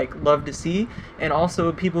would like love to see, and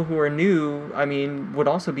also people who are new, I mean, would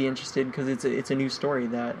also be interested because it's a new story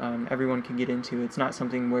that everyone can get into. It's not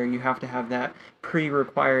something where you have to have that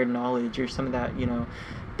pre-required knowledge or some of that, you know,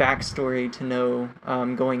 backstory to know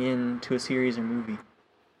going into a series or movie.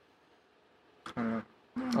 I don't know.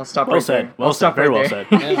 I'll stop well right said. there. Well said. Very well said.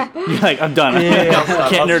 Yeah. You're like, I'm done. Yeah,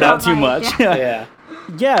 Can't nerd out too much. Yeah.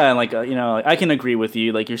 Yeah, and like you know, I can agree with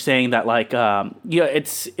you. Like you're saying that, like yeah,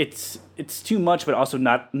 it's too much, but also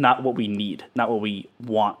not what we need, not what we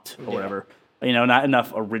want, or whatever. You know, not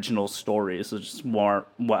enough original stories. So just more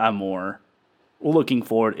what I'm more looking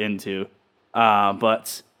forward into.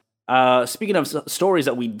 But speaking of stories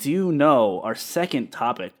that we do know, our second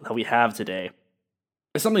topic that we have today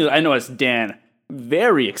is something that I know as Dan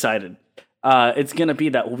very excited. It's gonna be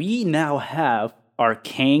that we now have our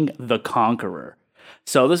Kang the Conqueror.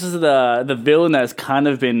 So this is the villain that's kind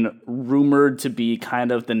of been rumored to be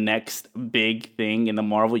kind of the next big thing in the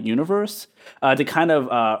Marvel Universe to kind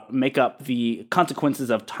of make up the consequences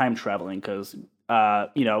of time traveling, because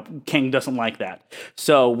you know, Kang doesn't like that.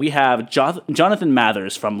 So we have Jonathan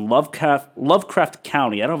Mathers from Lovecraft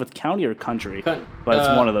County. I don't know if it's county or country, but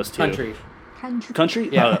it's one of those two. Country?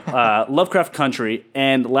 Yeah. Lovecraft Country,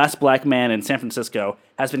 and Last Black Man in San Francisco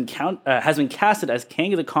has been casted as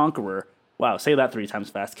Kang the Conqueror. Wow, say that 3 times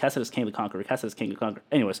fast. Casted as King the Conqueror. Casted as King the Conqueror.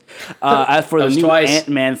 Anyways, as for the new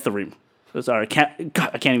Ant-Man 3. Sorry, I can't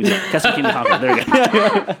even do it. Casted as King the Conqueror. There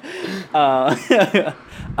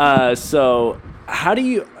we go. So, how do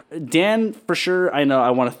you... Dan, for sure, I know I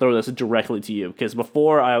want to throw this directly to you, because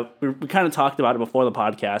before, we kind of talked about it before the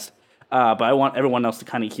podcast, but I want everyone else to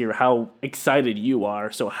kind of hear how excited you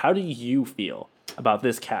are. So, how do you feel about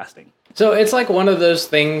this casting? So, it's like one of those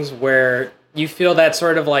things where... you feel that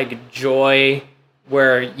sort of like joy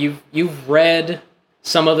where you've read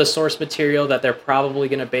some of the source material that they're probably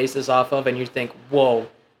going to base this off of, and you think, whoa,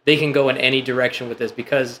 they can go in any direction with this,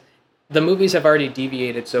 because the movies have already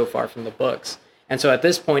deviated so far from the books. And so at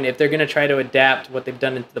this point, if they're going to try to adapt what they've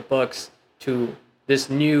done into the books to this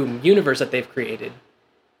new universe that they've created,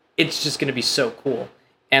 it's just going to be so cool.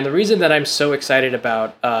 And the reason that I'm so excited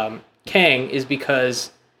about Kang is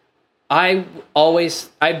because I've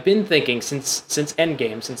been thinking since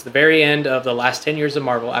Endgame, since the very end of the last 10 years of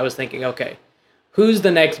Marvel, I was thinking, okay, who's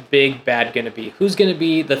the next big bad going to be? Who's going to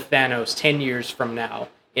be the Thanos 10 years from now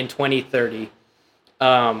in 2030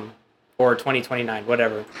 or 2029,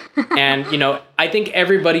 whatever? And, I think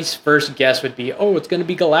everybody's first guess would be, oh, it's going to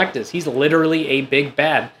be Galactus. He's literally a big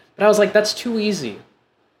bad. But I was like, that's too easy.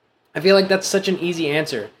 I feel like that's such an easy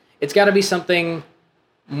answer. It's got to be something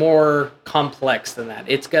more complex than that.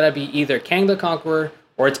 It's got to be either Kang the Conqueror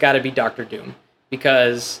or it's got to be Doctor Doom.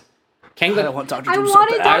 Because I want Doctor Doom so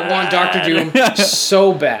bad. I want Doctor Doom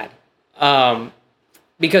so bad.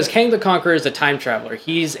 Because Kang the Conqueror is a time traveler.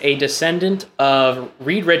 He's a descendant of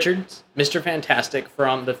Reed Richards, Mr. Fantastic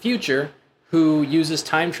from the future, who uses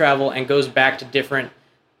time travel and goes back to different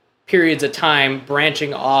periods of time,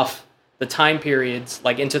 branching off the time periods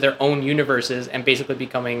like into their own universes and basically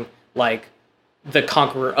becoming like the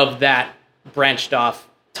conqueror of that branched off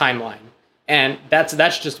timeline. And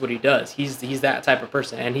that's just what he does. He's that type of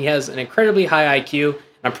person, and he has an incredibly high IQ. And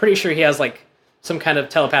I'm pretty sure he has like some kind of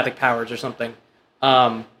telepathic powers or something.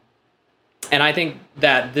 And I think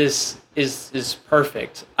that this is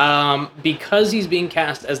perfect. Because he's being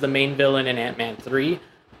cast as the main villain in Ant-Man 3,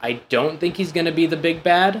 I don't think he's going to be the big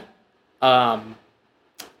bad.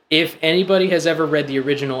 If anybody has ever read the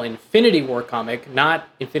original Infinity War comic, not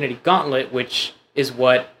Infinity Gauntlet, which is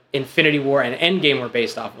what Infinity War and Endgame were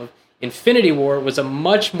based off of, Infinity War was a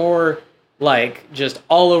much more like just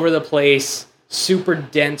all over the place, super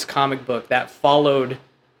dense comic book that followed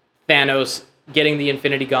Thanos getting the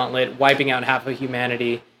Infinity Gauntlet, wiping out half of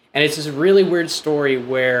humanity. And it's this really weird story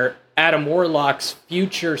where Adam Warlock's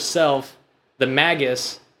future self, the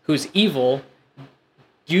Magus, who's evil,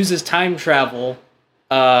 uses time travel,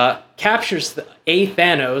 captures a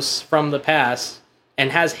Thanos from the past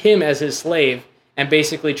and has him as his slave, and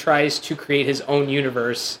basically tries to create his own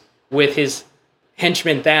universe with his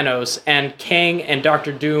henchman Thanos, and Kang and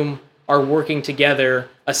Doctor Doom are working together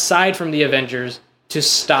aside from the Avengers to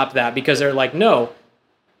stop that, because they're like, no,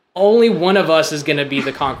 only one of us is going to be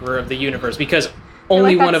the conqueror of the universe, because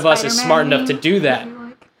only one of us is smart enough to do that.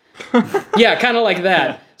 Yeah, kind of like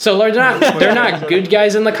that. So they're not good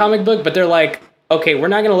guys in the comic book, but they're like, okay, we're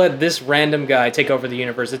not going to let this random guy take over the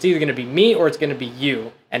universe. It's either going to be me or it's going to be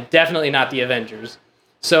you, and definitely not the Avengers.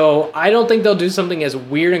 So I don't think they'll do something as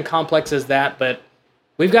weird and complex as that, but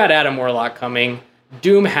we've got Adam Warlock coming.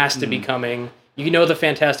 Doom has to be coming. The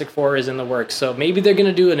Fantastic Four is in the works, so maybe they're going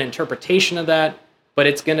to do an interpretation of that, but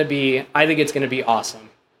I think it's going to be awesome.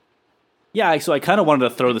 Yeah, so I kind of wanted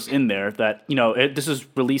to throw this in there that, this was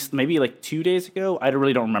released maybe like 2 days ago. I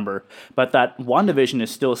really don't remember. But that WandaVision is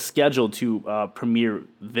still scheduled to premiere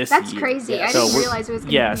this year. That's crazy. I didn't realize it was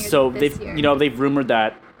going to premiere this year. Yeah, so they've rumored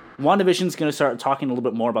that WandaVision's going to start talking a little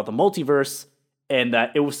bit more about the multiverse, and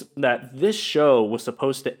that this show was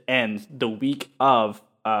supposed to end the week of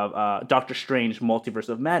Doctor Strange Multiverse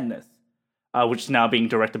of Madness, which is now being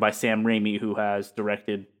directed by Sam Raimi, who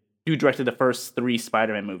directed the first 3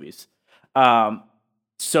 Spider-Man movies.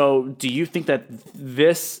 So do you think that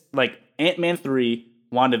this, like Ant-Man 3,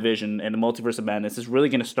 WandaVision, and the Multiverse of Madness is really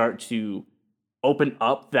going to start to open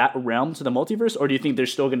up that realm to the multiverse, or do you think they're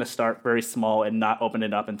still going to start very small and not open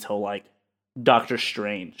it up until like Doctor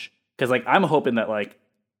Strange? Because like I'm hoping that like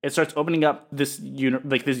it starts opening up this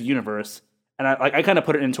universe, and I kind of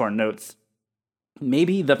put it into our notes.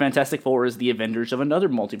 Maybe the Fantastic Four is the Avengers of another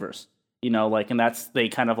multiverse, and that's they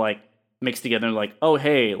kind of like mixed together, like, oh,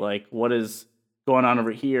 hey, like, what is going on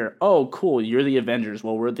over here? Oh, cool, you're the Avengers.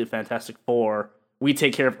 Well, we're the Fantastic Four. We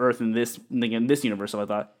take care of Earth in this universe. So I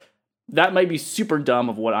thought that might be super dumb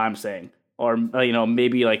of what I'm saying. Or,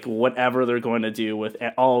 maybe, like, whatever they're going to do with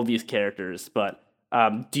all of these characters. But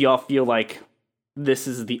do y'all feel like this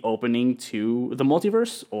is the opening to the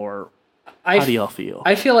multiverse? Or how do y'all feel?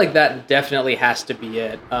 I feel like that definitely has to be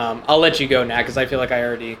it. I'll let you go now, because I feel like I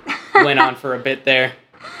already went on for a bit there.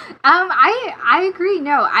 I agree.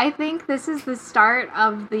 No, I think this is the start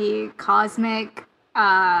of the cosmic,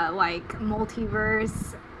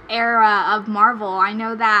 multiverse era of Marvel. I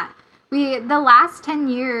know that the last 10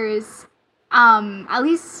 years, at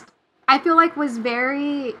least I feel like was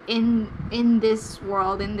very in this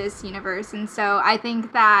world, in this universe. And so I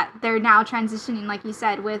think that they're now transitioning, like you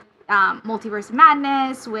said, with Multiverse of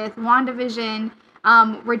Madness, with WandaVision.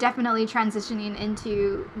 We're definitely transitioning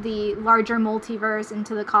into the larger multiverse,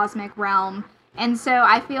 into the cosmic realm. And so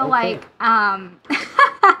I feel like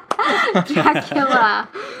Dracula.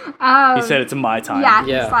 He said it's my time.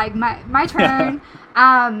 Yeah, it's like my turn.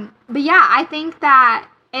 But yeah, I think that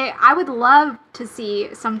I would love to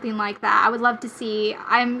see something like that. I would love to see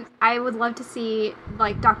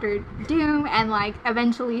like Doctor Doom and like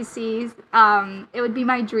eventually see it would be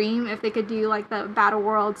my dream if they could do like the Battle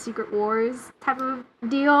World Secret Wars type of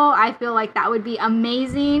deal. I feel like that would be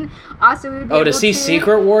amazing. Also, we would be able to see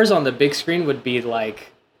Secret Wars on the big screen would be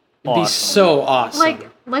like awesome. Be so awesome. Like,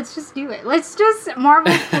 let's just do it. Let's just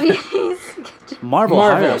Marvel, please. Marvel.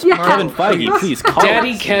 Hire us. Yeah. Kevin Feige, please call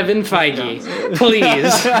Daddy us. Kevin Feige,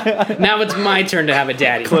 please. Now it's my turn to have a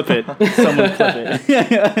daddy. Clip it. Someone clip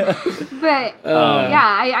it. But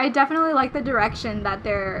yeah, I definitely like the direction that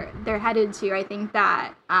they're headed to. I think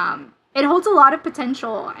that it holds a lot of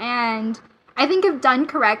potential, and I think if done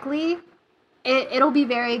correctly, it'll be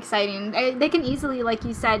very exciting. They can easily, like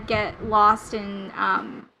you said, get lost in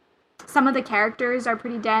some of the characters are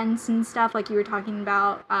pretty dense and stuff, like you were talking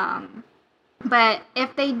about. But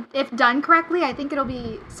if done correctly, I think it'll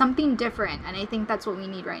be something different, and I think that's what we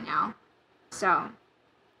need right now. So,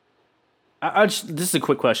 this is a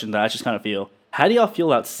quick question that I just kind of feel. How do y'all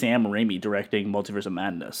feel about Sam Raimi directing Multiverse of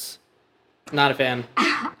Madness? Not a fan.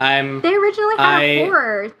 They originally had a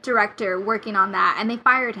horror director working on that, and they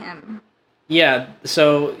fired him. Yeah.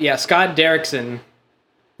 So yeah, Scott Derrickson.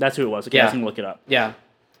 That's who it was. Okay, I was gonna look it up. Yeah.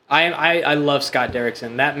 I love Scott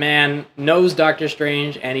Derrickson. That man knows Doctor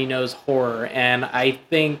Strange and he knows horror, and I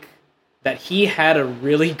think that he had a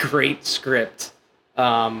really great script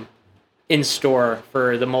in store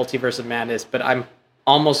for the Multiverse of Madness, but I'm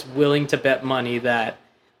almost willing to bet money that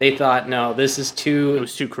they thought, no, this is too... It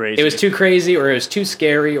was too crazy. It was too crazy, or it was too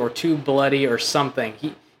scary, or too bloody, or something.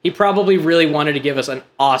 He probably really wanted to give us an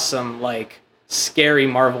awesome, like, scary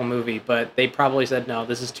Marvel movie, but they probably said, no,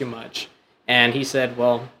 this is too much. And he said,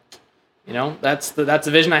 well... You know, that's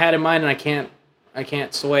the vision I had in mind, and I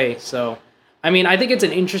can't sway. So, I mean, I think it's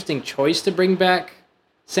an interesting choice to bring back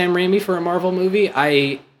Sam Raimi for a Marvel movie.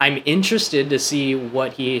 I'm interested to see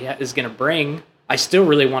what he is going to bring. I still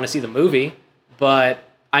really want to see the movie, but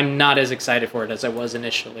I'm not as excited for it as I was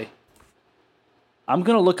initially. I'm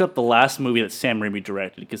going to look up the last movie that Sam Raimi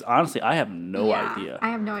directed, because honestly, I have no idea. I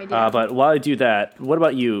have no idea. But while I do that, what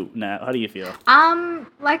about you, Nat? How do you feel?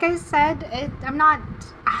 Like I said,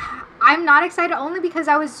 I'm not excited only because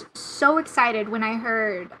I was so excited when I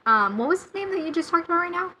heard, what was his name that you just talked about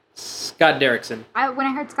right now? Scott Derrickson. When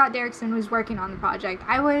I heard Scott Derrickson was working on the project,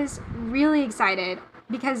 I was really excited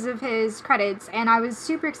because of his credits, and I was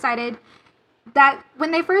super excited that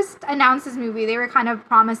when they first announced this movie, they were kind of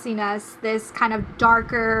promising us this kind of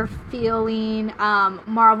darker feeling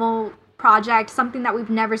Marvel project, something that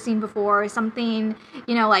we've never seen before, something,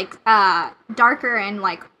 you know, like darker and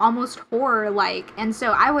like almost horror like. And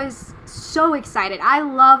so I was so excited. I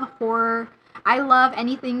love horror. I love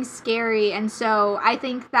anything scary. And so I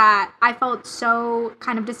think that I felt so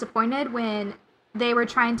kind of disappointed when they were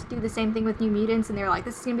trying to do the same thing with New Mutants, and they were like,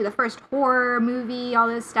 this is gonna be the first horror movie, all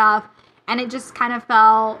this stuff, and it just kind of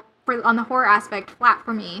fell on the horror aspect flat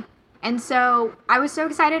for me. And so I was so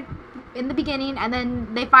excited in the beginning, and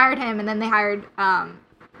then they fired him, and then they hired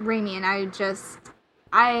Raimi, and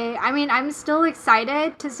I mean, I'm still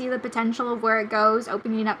excited to see the potential of where it goes,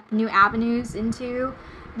 opening up new avenues into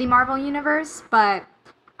the Marvel Universe, but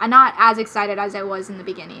I'm not as excited as I was in the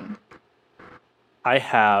beginning. I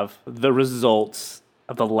have the results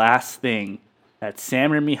of the last thing that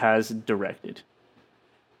Sam Raimi has directed.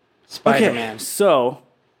 Spider-Man. Okay, so...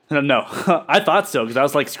 No, I thought so, because I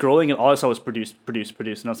was like scrolling and all I saw was produce,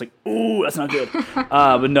 and I was like, ooh, that's not good.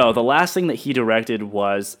 But no, the last thing that he directed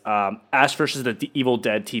was Ash vs. the Evil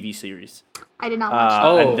Dead TV series. I did not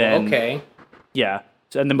watch that. Okay. Yeah.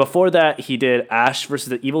 So, and then before that, he did Ash vs.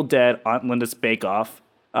 the Evil Dead, Aunt Linda's Bake Off,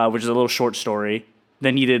 which is a little short story.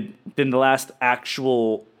 Then the last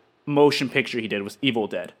actual motion picture he did was Evil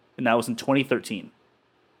Dead, and that was in 2013.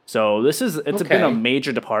 So it's been a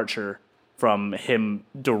major departure from him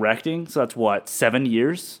directing. So that's 7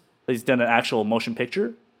 years that he's done an actual motion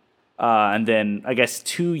picture. And then I guess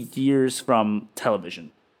 2 years from television.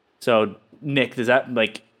 So Nick, does that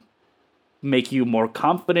like make you more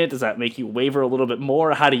confident? Does that make you waver a little bit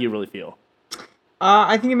more? How do you really feel?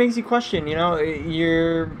 I think it makes you question, you know,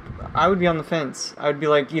 I would be on the fence. I would be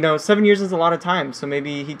like, 7 years is a lot of time, so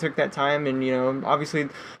maybe he took that time, and, obviously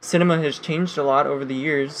cinema has changed a lot over the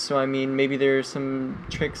years, so I mean, maybe there's some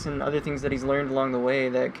tricks and other things that he's learned along the way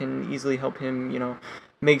that can easily help him,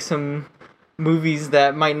 make some movies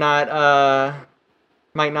that might not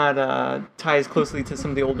tie as closely to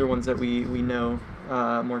some of the older ones that we know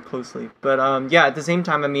more closely. But at the same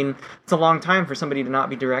time, I mean, it's a long time for somebody to not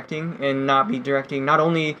be directing, and not be directing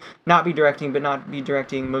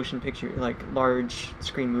motion picture, like large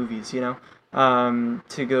screen movies,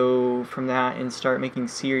 to go from that and start making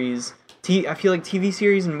series. I feel like TV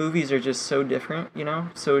series and movies are just so different, you know?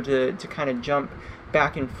 So to kind of jump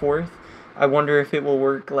back and forth, I wonder if it will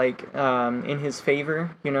work like in his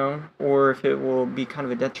favor, you know, or if it will be kind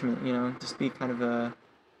of a detriment, you know, just be kind of a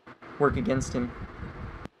work against him.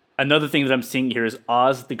 Another thing that I'm seeing here is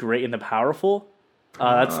Oz the Great and the Powerful.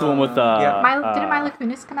 That's the one with didn't Mila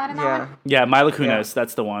Kunis come out in that one? Yeah, Mila Kunis.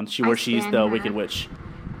 That's the one. She's the Wicked Witch.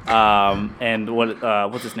 And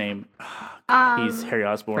what's his name? He's Harry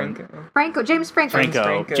Osborn. James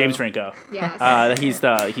Franco. James Franco. Yes. He's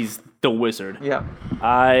the wizard. Yeah.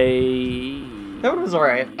 That one was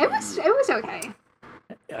alright. It was okay.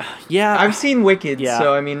 Yeah. I've seen Wicked,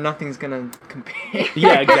 so I mean nothing's gonna compare.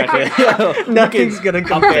 Yeah, exactly. Nothing's gonna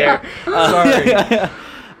compare. Sorry.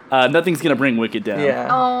 Nothing's gonna bring Wicked down. Yeah.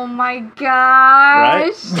 Oh my gosh.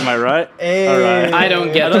 Right? Am I right? Hey. All right. I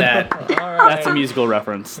don't get that. That's a musical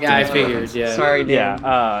reference. Yeah, I figured. Yeah. Sorry, Dan.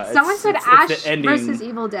 Yeah. Someone said it's Ash the ending. versus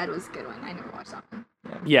Evil Dead was a good one. I never watched that one.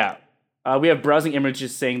 Yeah. We have browsing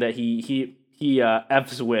images saying that he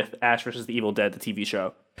F's with Ash versus the Evil Dead, the TV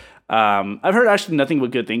show. I've heard actually nothing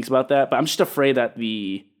but good things about that, but I'm just afraid that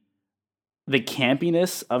the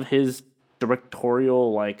campiness of his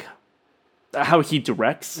directorial, like how he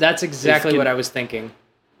directs. That's exactly what I was thinking.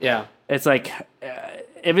 Yeah. It's like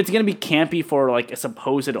if it's gonna be campy for like a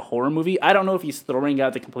supposed horror movie, I don't know if he's throwing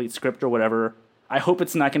out the complete script or whatever. I hope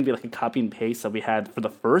it's not gonna be like a copy and paste that we had for the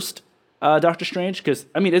first Doctor Strange, because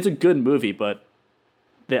I mean it's a good movie, but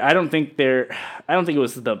I don't think it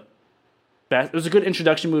was the best. It was a good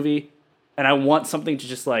introduction movie, and I want something to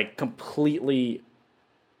just like completely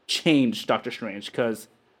change Doctor Strange, because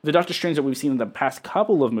the Doctor Strange that we've seen in the past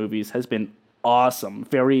couple of movies has been awesome,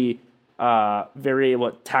 very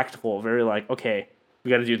tactful, very like, okay,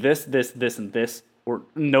 we got to do this, and this. Or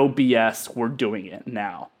no BS, we're doing it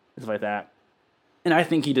now, stuff like that. And I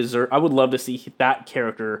think I would love to see that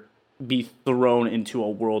character be thrown into a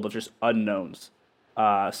world of just unknowns.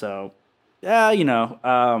 So, yeah,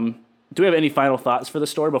 do we have any final thoughts for the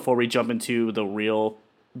story before we jump into the real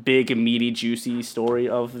big, meaty, juicy story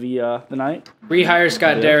of the night? Rehire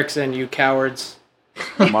Scott Derrickson, you cowards.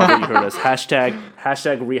 Marvel, you heard us. Hashtag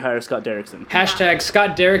rehire Scott Derrickson. Hashtag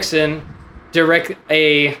Scott Derrickson direct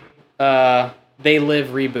a They Live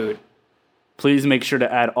reboot. Please make sure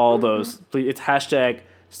to add all those. Please, it's hashtag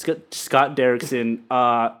Scott Derrickson.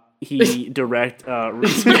 He direct. Yeah,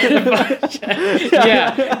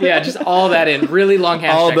 just all that in really long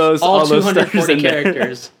hashtags. All 240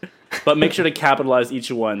 characters. But make sure to capitalize each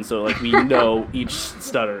one so like we know each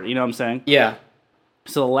stutter. You know what I'm saying? Yeah.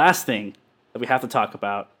 So the last thing that we have to talk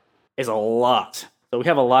about is a lot. So we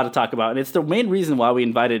have a lot to talk about, and it's the main reason why we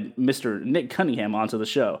invited Mr. Nick Cunningham onto the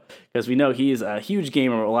show, because we know he's a huge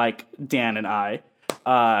gamer like Dan and I.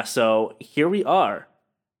 So here we are.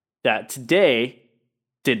 That today,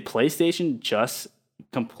 did PlayStation just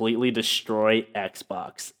completely destroy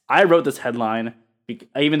Xbox? I wrote this headline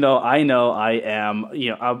even though I know I am,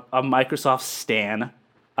 a Microsoft stan.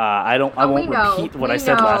 I won't repeat what I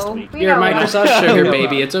said last week. You're a Microsoft sugar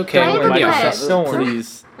baby. It's okay.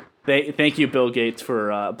 Please. Thank you, Bill Gates,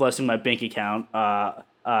 for blessing my bank account.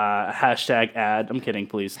 Hashtag ad. I'm kidding,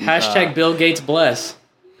 please. Hashtag Bill Gates bless.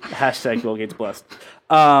 Hashtag Bill Gates blessed.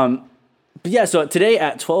 But yeah, so today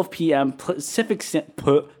at 12 p.m. Pacific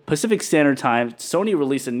Standard Time, Sony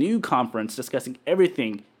released a new conference discussing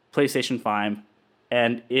everything PlayStation 5,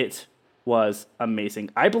 and it was amazing.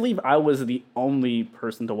 I believe I was the only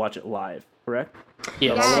person to watch it live, correct?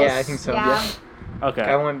 Yes. Yeah, I think so. Yeah. Okay.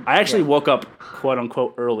 I actually woke up, quote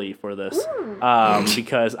unquote, early for this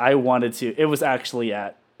because I wanted to. It was actually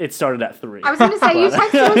it started at 3. I was going to say, you texted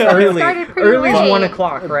us that it started pretty early late. is 1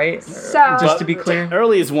 o'clock, right? So just to be clear,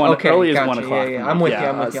 early is 1. Okay, early is gotcha. 1 o'clock. Yeah. I'm with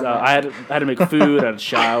you. So I had to make food, I had to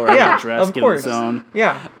shower, I had to dress, get in the zone.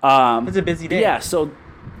 Yeah. It's a busy day. Yeah. So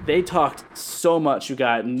they talked so much. We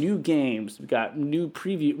got new games. We got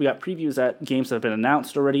previews at games that have been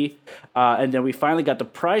announced already, and then we finally got the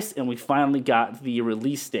price, and we finally got the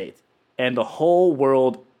release date, and the whole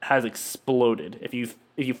world has exploded. If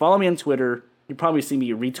you follow me on Twitter, you probably see me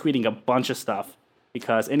retweeting a bunch of stuff,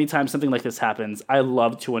 because anytime something like this happens, I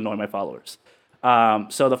love to annoy my followers.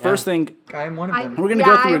 So the first thing, I'm one of them. We're gonna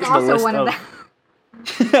go through the list one of them.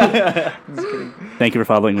 Thank you for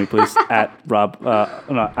following me, please. At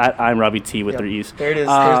I'm Robbie T with 3 E's. There it is.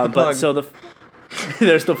 There's the plug. But so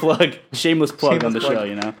there's the plug. Shameless plug on the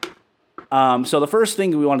show, So the first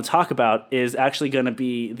thing we want to talk about is actually going to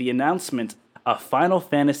be the announcement of Final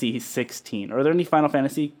Fantasy 16. Are there any Final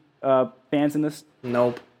Fantasy fans in this?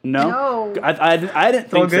 Nope. No? No. I didn't all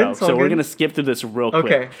think good? so. It's all So we're good? going to skip through this real quick.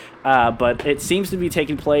 Okay. But it seems to be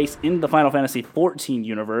taking place in the Final Fantasy XIV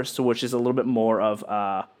universe, which is a little bit more of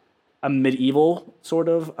a medieval sort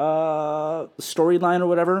of storyline or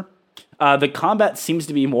whatever. The combat seems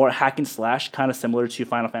to be more hack and slash, kind of similar to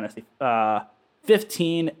Final Fantasy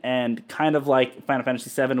 15 and kind of like Final Fantasy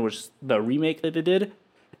 7, which is the remake that they did.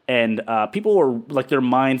 And people were like, their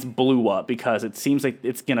minds blew up because it seems like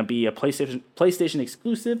it's gonna be a PlayStation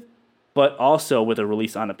exclusive, but also with a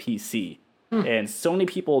release on a PC. And so many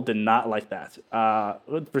people did not like that.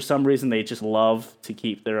 For some reason, they just love to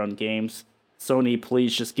keep their own games. Sony,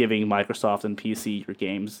 please just giving Microsoft and PC your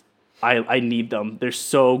games. I need them. They're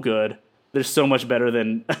so good. They're so much better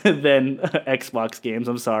than than Xbox games.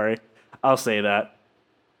 I'm sorry, I'll say that.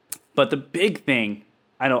 But the big thing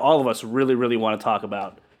I know all of us really, really want to talk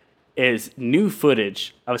about is new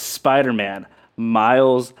footage of Spider-Man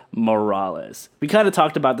Miles Morales. We kind of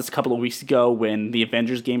talked about this a couple of weeks ago when the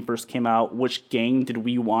Avengers game first came out. Which game did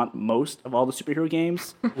we want most of all the superhero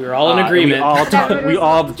games? We were all in agreement. We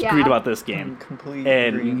all Yeah. agreed about this game. Complete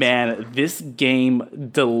And agreement. man, this game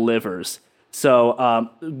delivers. So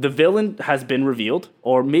the villain has been revealed,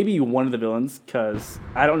 or maybe one of the villains, because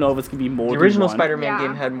I don't know if it's going to be more The than original one. Spider-Man Yeah.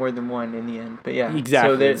 game had more than one in the end, but yeah.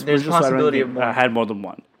 Exactly. So there's a Original possibility Spider-Man of one. had more than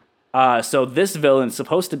one. So this villain is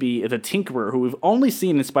supposed to be the Tinkerer, who we've only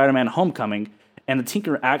seen in Spider-Man Homecoming, and the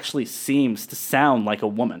Tinkerer actually seems to sound like a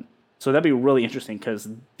woman. So that'd be really interesting, because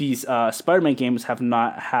these Spider-Man games have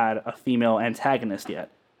not had a female antagonist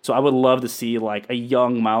yet. So I would love to see like a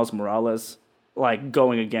young Miles Morales like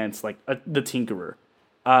going against like the Tinkerer.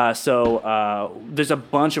 So there's a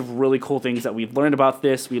bunch of really cool things that we've learned about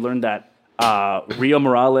this. We learned that Rio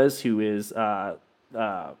Morales, who is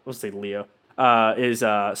let's say Leo, is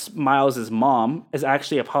Miles' mom, is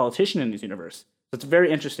actually a politician in this universe. So it's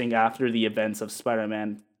very interesting after the events of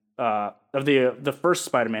Spider-Man, of the first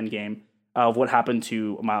Spider-Man game, of what happened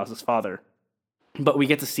to Miles' father. But we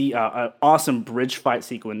get to see an awesome bridge fight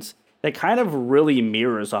sequence that kind of really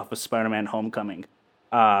mirrors off of Spider-Man Homecoming.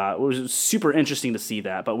 It was super interesting to see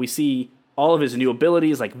that. But we see all of his new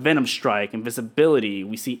abilities like Venom Strike, Invisibility.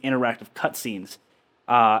 We see interactive cutscenes.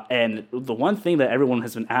 And the one thing that everyone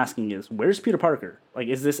has been asking is, where's Peter Parker? Like,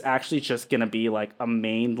 is this actually just going to be like a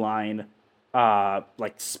mainline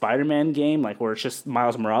like Spider-Man game, like where it's just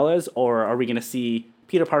Miles Morales? Or are we going to see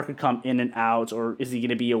Peter Parker come in and out? Or is he going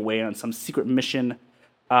to be away on some secret mission?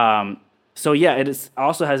 So yeah, it is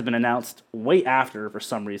also has been announced way after, for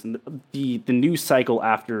some reason. The news cycle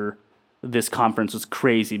after this conference was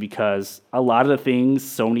crazy because a lot of the things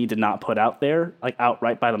Sony did not put out there, like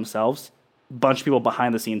outright by themselves. A bunch of people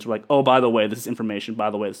behind the scenes were like, oh, by the way, this is information. By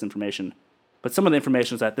the way, this is information. But some of the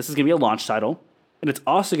information is that this is going to be a launch title, and it's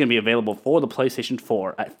also going to be available for the PlayStation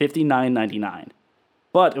 4 at $59.99.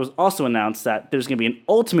 But it was also announced that there's going to be an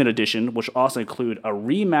Ultimate Edition, which will also include a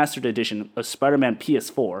remastered edition of Spider-Man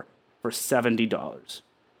PS4 for $70.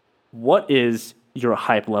 What is your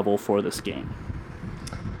hype level for this game?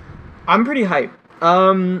 I'm pretty hyped.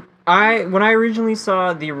 When I originally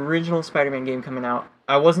saw the original Spider-Man game coming out,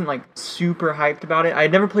 I wasn't like super hyped about it. I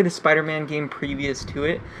had never played a Spider-Man game previous to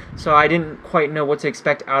it, so I didn't quite know what to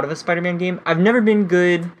expect out of a Spider-Man game. I've never been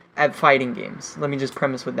good at fighting games. Let me just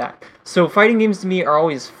premise with that. So fighting games to me are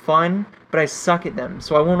always fun, but I suck at them.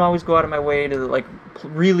 So I won't always go out of my way to like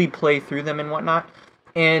really play through them and whatnot.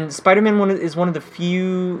 And Spider-Man is one of the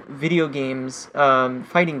few video games,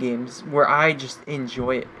 fighting games, where I just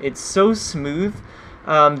enjoy it. It's so smooth.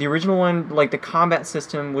 The original one, like the combat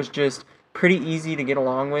system, was just pretty easy to get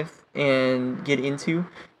along with and get into.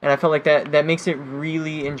 And I felt like that makes it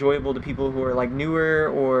really enjoyable to people who are like newer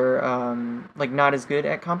or like not as good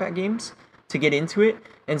at combat games to get into it.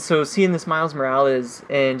 And so seeing this Miles Morales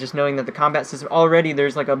and just knowing that the combat system already,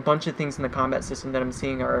 there's like a bunch of things in the combat system that I'm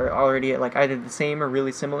seeing are already like either the same or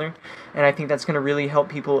really similar. And I think that's going to really help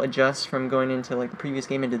people adjust from going into like the previous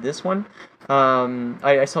game into this one.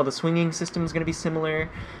 I saw the swinging system is going to be similar,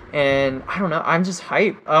 and I don't know, I'm just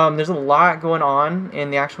hyped. There's a lot going on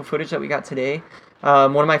in the actual footage that we got today.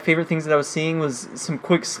 One of my favorite things that I was seeing was some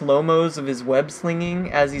quick slow-mos of his web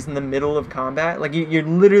slinging as he's in the middle of combat. Like, you're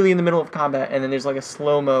literally in the middle of combat, and then there's like a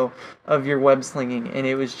slow-mo of your web slinging, and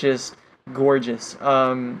it was just gorgeous.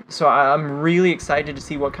 So I'm really excited to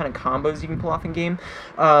see what kind of combos you can pull off in game,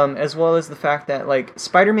 as well as the fact that like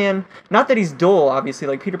Spider-Man, not that he's dull, obviously,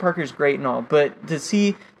 like Peter Parker's great and all, but to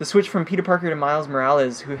see the switch from Peter Parker to Miles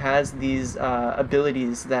Morales, who has these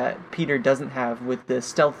abilities that Peter doesn't have with the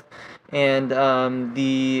stealth and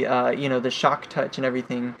the shock touch and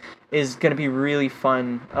everything is going to be really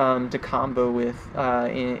fun to combo with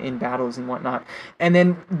in battles and whatnot. And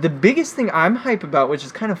then the biggest thing I'm hype about, which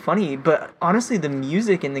is kind of funny, but honestly, the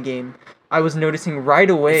music in the game, I was noticing right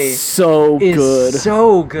away, so good.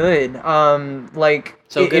 So good.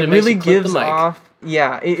 It really gives off.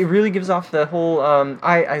 Yeah, it really gives off the whole.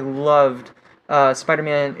 I loved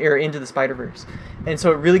Spider-Man or Into the Spider-Verse, and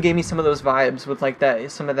so it really gave me some of those vibes with like that,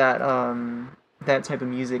 some of that that type of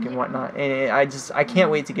music and whatnot. And I can't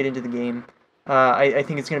wait to get into the game. I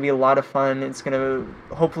think it's going to be a lot of fun. It's going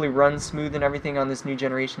to hopefully run smooth and everything on this new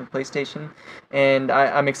generation of PlayStation, and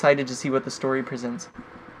I'm excited to see what the story presents.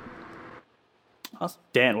 Awesome.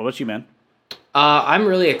 Dan, what about you, man? I'm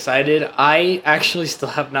really excited. I actually still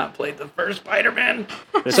have not played the first Spider-Man.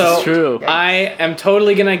 This is true. I am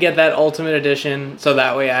totally going to get that Ultimate Edition so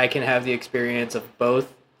that way I can have the experience of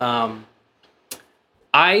both. I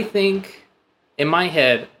think, in my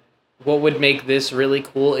head, what would make this really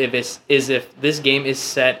cool is if this game is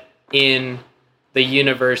set in the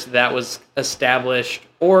universe that was established,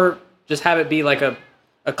 or just have it be like a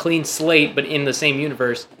clean slate, but in the same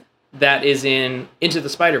universe that is in Into the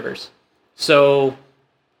Spider-Verse. So,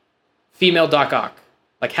 female Doc Ock,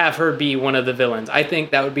 like have her be one of the villains. I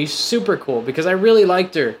think that would be super cool because I really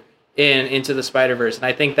liked her in Into the Spider-Verse, and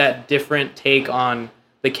I think that different take on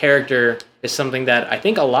the character is something that I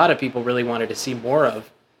think a lot of people really wanted to see more of.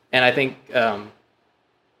 And I think,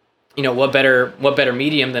 what better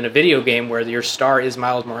medium than a video game where your star is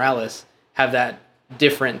Miles Morales, have that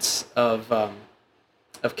difference of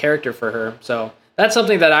character for her. So that's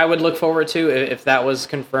something that I would look forward to if that was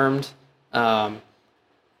confirmed. Or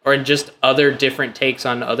just other different takes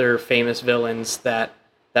on other famous villains that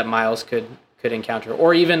Miles could encounter,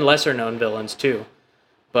 or even lesser known villains too.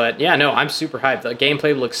 But yeah, no, I'm super hyped. The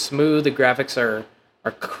gameplay looks smooth. The graphics are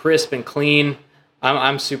crisp and clean.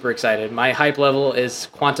 I'm super excited. My hype level is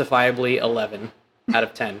quantifiably 11 out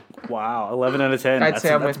of 10. Wow, 11 out of 10. I'd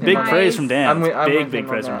say I'm with big him. praise from Dan. I'm big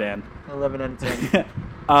praise from Dan. 11 out of 10.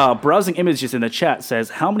 Browsing images in the chat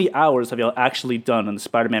says, how many hours have y'all actually done on the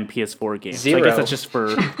Spider-Man PS4 game? 0. So I guess that's just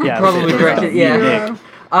for... Yeah, Probably correct. Yeah.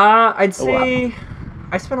 I'd say... wow.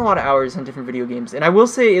 I spent a lot of hours on different video games, and I will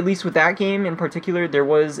say, at least with that game in particular, there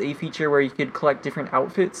was a feature where you could collect different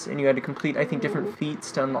outfits, and you had to complete, I think, different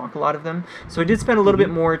feats to unlock a lot of them. So I did spend a little bit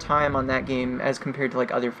more time on that game as compared to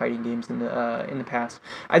like other fighting games in the past.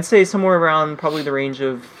 I'd say somewhere around probably the range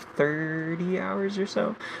of 30 hours or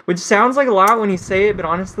so, which sounds like a lot when you say it, but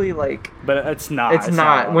honestly, like... But it's not. It's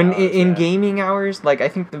not. When in gaming hours, like I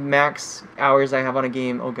think the max hours I have on a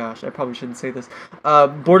game, oh gosh, I probably shouldn't say this.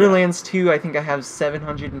 Borderlands 2, I think I have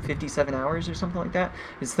 757 hours or something like that.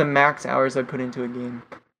 It's the max hours I put into a game.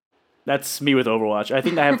 That's me with Overwatch. I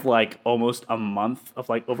think I have like almost a month of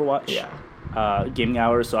like Overwatch gaming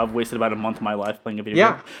hours, so I've wasted about a month of my life playing a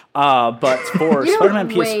video game. But for Spider-Man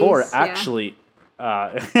PS4, actually,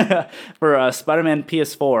 for Spider-Man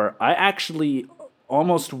PS4, I actually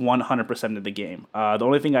almost 100% of the game. The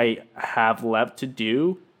only thing I have left to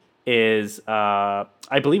do is I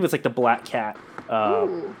believe it's like the Black Cat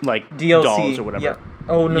like DLC, dolls or whatever. Yeah.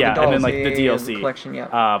 Oh no, yeah, the dolls, and then like the DLC the collection.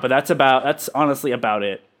 Yeah. But that's honestly about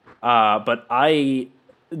it. But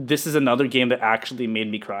this is another game that actually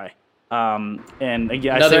made me cry. And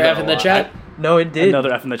again, Another I say F in the chat. No, it did.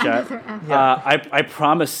 Another F in the chat. Yeah. I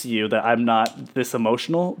promise you that I'm not this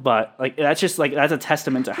emotional, but like that's a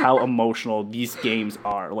testament to how emotional these games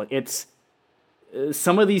are. Like it's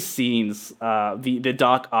some of these scenes, the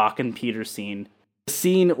Doc Ock and Peter scene, the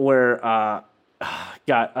scene where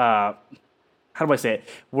how do I say it?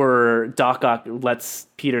 Where Doc Ock lets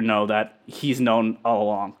Peter know that he's known all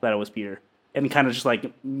along that it was Peter, and kind of just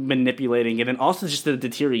like manipulating it, and also just the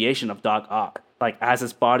deterioration of Doc Ock, like as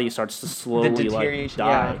his body starts to slowly like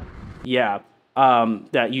die. Yeah.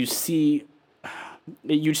 That you see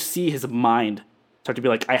his mind start to be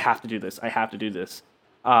like, I have to do this.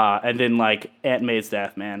 And then like Aunt May's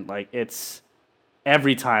death, man, like it's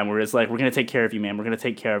every time where it's like, we're gonna take care of you, man. We're gonna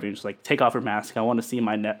take care of you. Just like take off your mask. I want to see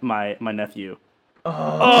my nephew.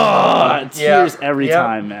 Tears every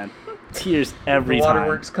time, man. Tears every time.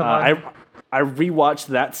 Waterworks come on. I rewatched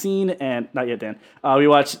that scene and not yet, Dan. We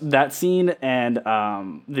watched that scene and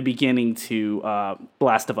the beginning to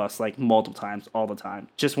Last of Us like multiple times, all the time,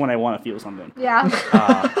 just when I want to feel something. Yeah.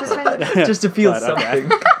 Just to feel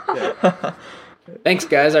something. Okay. Thanks,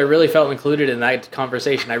 guys. I really felt included in that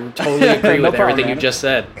conversation. I totally agree with everything you just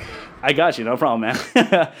said. I got you. No problem,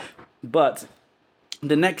 man. But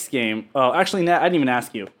the next game... Oh, actually, Nat, I didn't even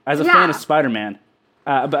ask you. As a fan of Spider-Man,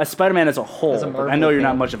 but as Spider-Man as a whole, I know you're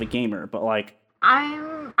not much of a gamer, but like,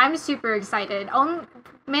 I'm super excited.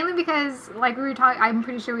 Mainly because, like we were talking, I'm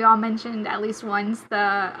pretty sure we all mentioned at least once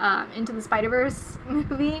the Into the Spider-Verse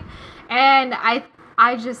movie, and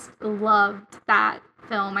I just loved that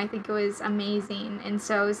film. I think it was amazing, and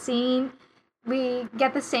so seeing we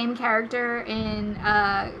get the same character in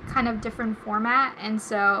a kind of different format, and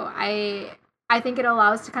so I think it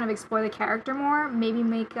allows us to kind of explore the character more, maybe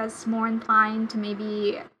make us more inclined to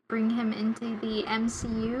maybe bring him into the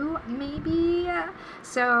MCU, maybe.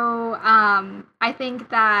 So I think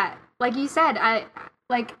that, like you said,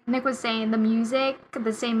 like Nick was saying, the music,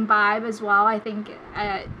 the same vibe as well. I think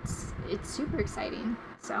it's super exciting.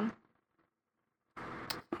 So.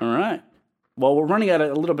 All right. Well, we're running out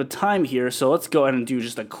of a little bit of time here, so let's go ahead and do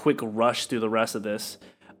just a quick rush through the rest of this.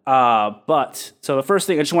 So the first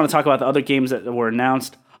thing, I just want to talk about the other games that were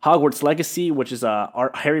announced. Hogwarts Legacy, which is a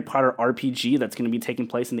Harry Potter RPG that's going to be taking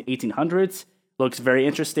place in the 1800s. Looks very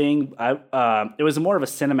interesting. It was more of a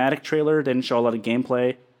cinematic trailer, didn't show a lot of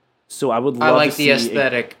gameplay. So I would love to see the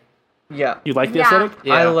aesthetic. Yeah. You like the aesthetic?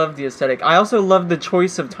 Yeah. I love the aesthetic. I also love the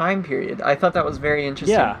choice of time period. I thought that was very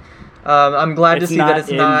interesting. Yeah. I'm glad to see that it's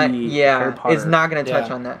not. Harry Potter. It's not going to touch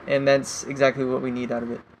on that, and that's exactly what we need out of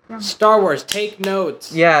it. Star Wars, take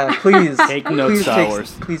notes. Yeah, please. Take notes, Star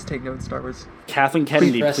Wars. Please take notes, Star Wars. Kathleen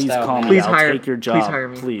Kennedy, please call me. Please I'll hire, take your job. Please hire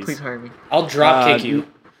me. Please. Please hire me. I'll drop kick you.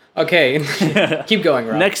 Okay, keep going,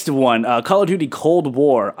 Rob. Next one, Call of Duty Cold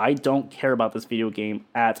War. I don't care about this video game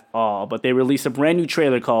at all, but they released a brand new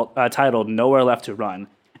trailer titled Nowhere Left to Run.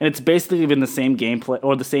 And it's basically been the same gameplay,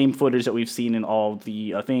 or the same footage that we've seen in all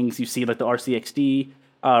the things. You see, like, the RCXD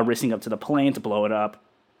racing up to the plane to blow it up.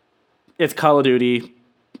 It's Call of Duty.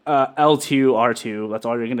 L2, R2. That's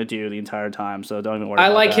all you're going to do the entire time, so don't even worry about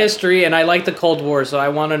that. I like history, and I like the Cold War, so I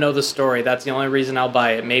want to know the story. That's the only reason I'll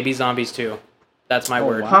buy it. Maybe zombies, too. That's my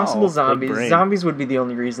word. Wow. Possible Big zombies. brain. Zombies would be the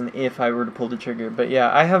only reason if I were to pull the trigger. But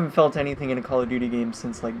yeah, I haven't felt anything in a Call of Duty game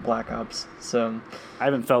since, like, Black Ops, so... I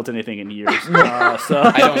haven't felt anything in years. I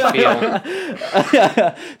don't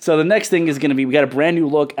feel. So the next thing is going to be, we got a brand new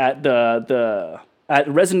look at at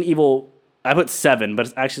Resident Evil. I put 7, but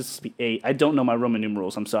it's actually supposed to be 8. I don't know my Roman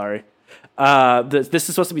numerals. I'm sorry. This is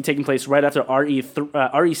supposed to be taking place right after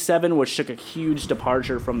RE7, which took a huge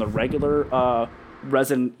departure from the regular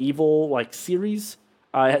Resident Evil like series.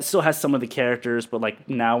 It still has some of the characters, but like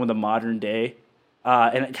now in the modern day,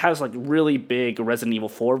 and it has like really big Resident Evil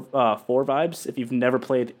 4 vibes. If you've never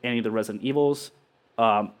played any of the Resident Evils,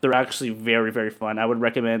 they're actually very, very fun. I would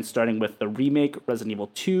recommend starting with the remake, Resident Evil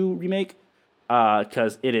 2 remake.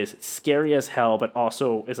 Because it is scary as hell, but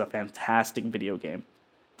also is a fantastic video game.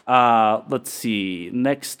 Let's see.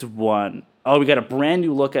 Next one. Oh, we got a brand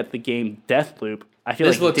new look at the game Deathloop. I feel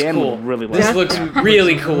This like looks Dan cool. would really like This looks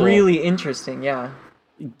really cool. Really interesting, yeah.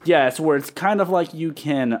 Yeah, it's where it's kind of like you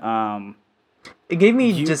can... It gave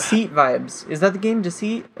me Deceit vibes. Is that the game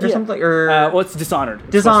Deceit or something? Or well, it's Dishonored.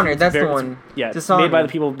 Dishonored, that's the one. Yeah, Dishonored. it's made by the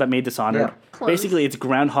people that made Dishonored. Yeah. Close. Basically, it's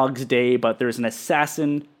Groundhog's Day, but there's an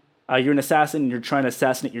assassin. You're an assassin, and you're trying to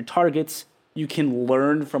assassinate your targets. You can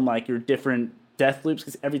learn from like your different death loops,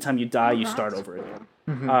 because every time you die, you start over again.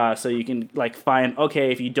 Mm-hmm. So you can like find,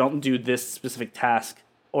 okay, if you don't do this specific task,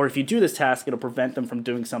 or if you do this task, it'll prevent them from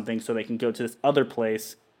doing something, so they can go to this other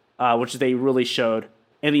place, which they really showed.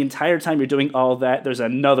 And the entire time you're doing all that, there's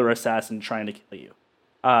another assassin trying to kill you.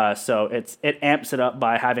 So it amps it up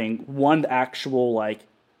by having one actual like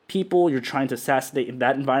people you're trying to assassinate in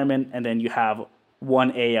that environment, and then you have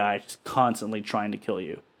one AI just constantly trying to kill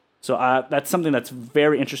you. So that's something that's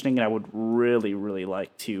very interesting, and I would really, really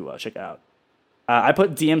like to check out. I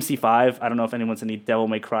put DMC5. I don't know if anyone's any Devil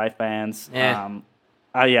May Cry fans. Yeah.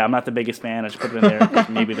 I'm not the biggest fan. I just put it in there.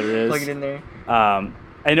 Maybe there is. Plug it in there.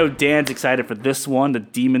 I know Dan's excited for this one, the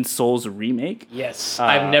Demon Souls remake. Yes,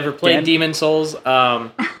 I've never played Demon Souls.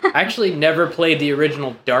 I actually never played the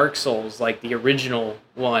original Dark Souls, like the original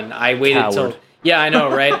one. I waited till... Yeah, I know,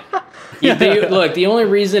 right? Look, the only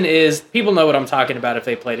reason is people know what I'm talking about if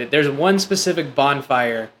they played it. There's one specific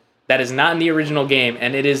bonfire that is not in the original game,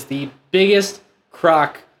 and it is the biggest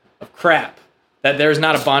crock of crap that there's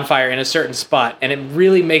not a bonfire in a certain spot, and it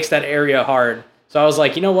really makes that area hard. So I was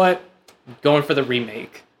like, you know what? I'm going for the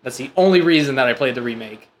remake. That's the only reason that I played the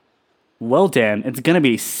remake. Well, Dan, it's going to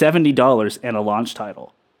be $70 and a launch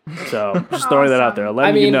title. So just throwing that out there.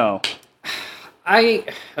 Letting you know.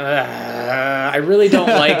 I really don't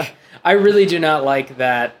like. I really do not like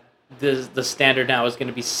that. The standard now is going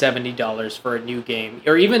to be $70 for a new game,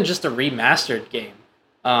 or even just a remastered game.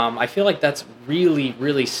 I feel like that's really,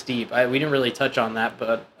 really steep. We didn't really touch on that,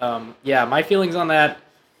 but yeah, my feelings on that.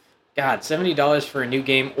 God, $70 for a new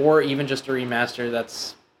game, or even just a remaster.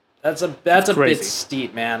 That's a bit crazy.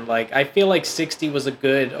 steep, man. Like, I feel like 60 was a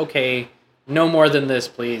good, okay, no more than this,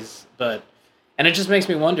 please. And it just makes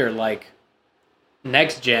me wonder, like,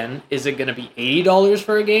 next gen, is it going to be $80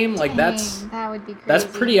 for a game? Like, Dang, that would be crazy. that's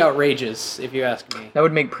pretty outrageous, if you ask me. That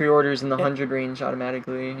would make pre-orders in the 100 range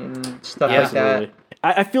automatically and stuff Yeah, like that.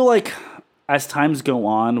 I feel like as times go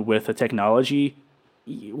on with the technology,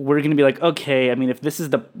 we're going to be like, okay, I mean,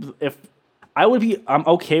 I'm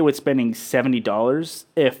okay with spending $70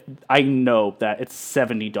 if I know that it's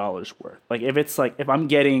 $70 worth. Like, if I'm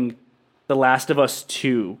getting The Last of Us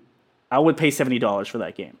 2, I would pay $70 for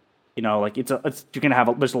that game. You know, like you're gonna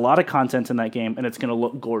have there's a lot of content in that game, and it's gonna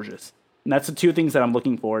look gorgeous. And that's the two things that I'm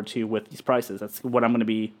looking forward to with these prices. That's what I'm gonna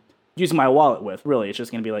be using my wallet with. Really, it's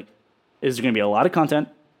just gonna be like, is there gonna be a lot of content,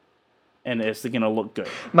 and is it gonna look good?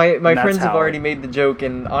 My friends have already made the joke,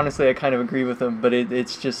 and honestly, I kind of agree with them. But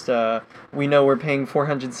it's just we know we're paying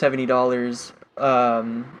 $470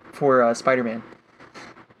 for Spider-Man.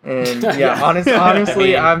 And yeah, honestly,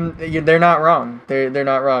 they're not wrong. They're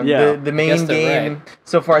not wrong. Yeah, the main game right.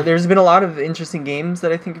 so far, there's been a lot of interesting games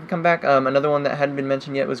that I think have come back. Another one that hadn't been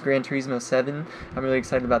mentioned yet was Gran Turismo 7. I'm really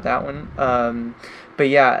excited about that one. But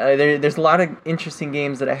yeah, there's a lot of interesting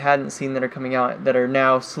games that I hadn't seen that are coming out that are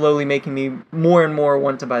now slowly making me more and more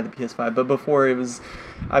want to buy the PS5. But before I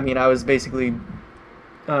was basically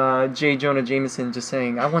J. Jonah Jameson just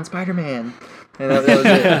saying, I want Spider-Man. And that was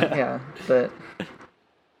it. Yeah, but...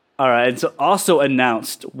 All right, and so also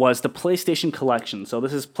announced was the PlayStation Collection. So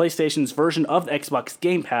this is PlayStation's version of the Xbox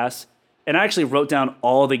Game Pass, and I actually wrote down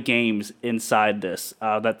all the games inside this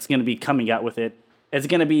that's going to be coming out with it. It's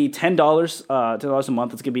going to be $10 a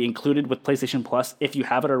month. It's going to be included with PlayStation Plus if you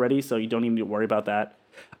have it already, so you don't even need to worry about that.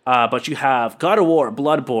 But you have God of War,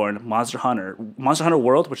 Bloodborne, Monster Hunter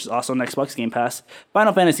World, which is also on Xbox Game Pass,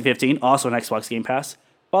 Final Fantasy 15, also on Xbox Game Pass,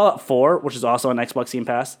 Fallout 4, which is also on Xbox Game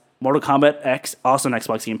Pass, Mortal Kombat X, also on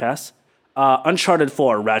Xbox Game Pass, Uncharted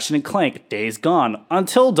 4, Ratchet & Clank, Days Gone,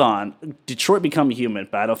 Until Dawn, Detroit Become Human,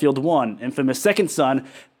 Battlefield 1, Infamous Second Son,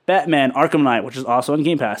 Batman Arkham Knight, which is also on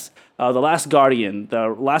Game Pass, The Last Guardian, The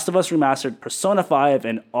Last of Us Remastered, Persona 5,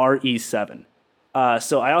 and RE7.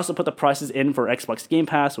 So I also put the prices in for Xbox Game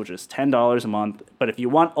Pass, which is $10 a month. But if you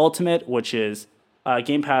want Ultimate, which is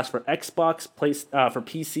Game Pass for Xbox, for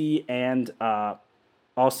PC, and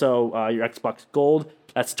also your Xbox Gold,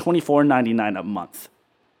 that's $24.99 a month.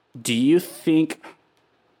 Do you think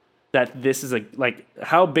that this is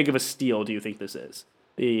how big of a steal do you think this is?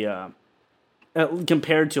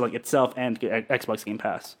 Compared to itself and Xbox Game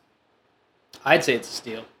Pass? I'd say it's a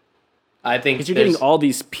steal. I think because you're getting all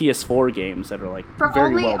these PS4 games that are for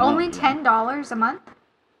very well known, only $10 a month.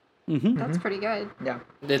 Mm-hmm. That's pretty good. Yeah,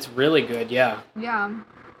 it's really good. Yeah. Yeah.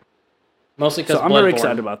 Mostly because I'm very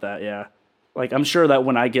excited about that. Yeah. I'm sure that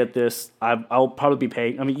when I get this, I'll probably be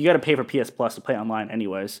paying. I mean, you got to pay for PS Plus to play online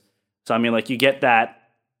anyways. So, I mean, you get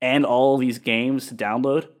that and all these games to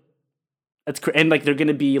download. And, they're going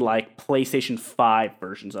to be, PlayStation 5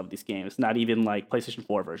 versions of these games, not even, PlayStation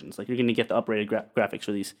 4 versions. You're going to get the upgraded graphics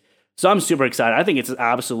for these. So, I'm super excited. I think it's an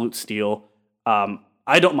absolute steal.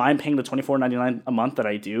 I don't mind paying the $24.99 a month that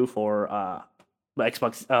I do for the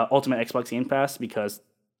Xbox Ultimate Xbox Game Pass because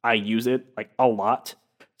I use it, a lot.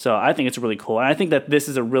 So I think it's really cool. And I think that this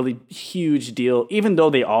is a really huge deal, even though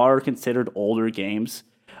they are considered older games.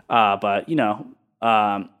 But, we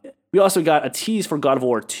also got a tease for God of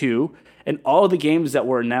War 2. And all of the games that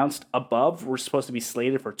were announced above were supposed to be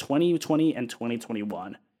slated for 2020 and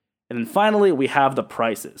 2021. And then finally, we have the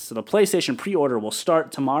prices. So the PlayStation pre-order will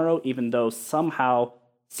start tomorrow, even though somehow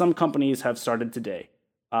some companies have started today.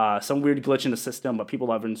 Some weird glitch in the system, but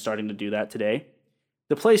people have been starting to do that today.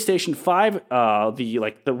 The PlayStation 5,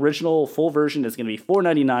 the original full version is going to be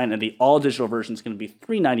 $499, and the all digital version is going to be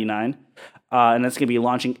 $399, and that's going to be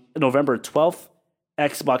launching November 12th.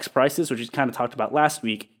 Xbox prices, which we kind of talked about last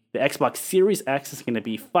week, the Xbox Series X is going to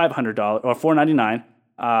be $500 or $499,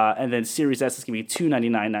 and then Series S is going to be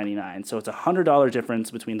 $299.99. So it's a $100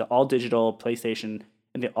 difference between the all digital PlayStation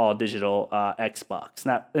and the all digital Xbox,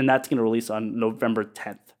 and that's going to release on November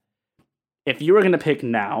 10th. If you were going to pick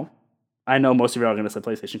now. I know most of you are going to say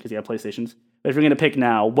PlayStation because you have PlayStations. But if you're going to pick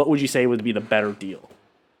now, what would you say would be the better deal?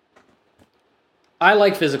 I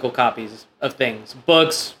like physical copies of things.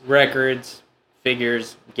 Books, records,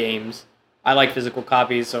 figures, games. I like physical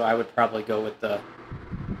copies, so I would probably go with the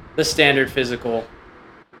standard physical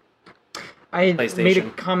I PlayStation. made a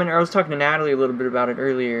comment, or I was talking to Natalie a little bit about it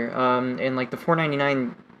earlier, and the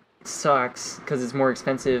 $499 sucks because it's more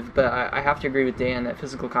expensive, but I have to agree with Dan that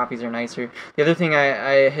physical copies are nicer. The other thing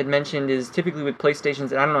I had mentioned is typically with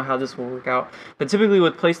PlayStations, and I don't know how this will work out, but typically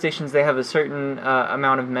with PlayStations they have a certain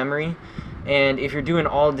amount of memory And if you're doing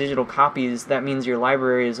all digital copies, that means your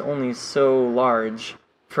library is only so large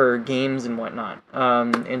for games and whatnot.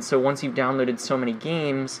 And so once you've downloaded so many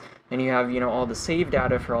games and you have, all the save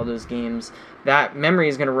data for all those games, that memory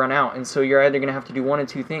is going to run out. And so you're either going to have to do one of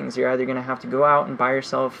two things. You're either going to have to go out and buy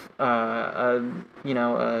yourself a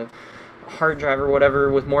hard drive or whatever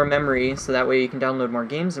with more memory, so that way you can download more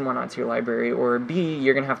games and whatnot to your library, or B,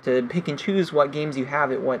 you're going to have to pick and choose what games you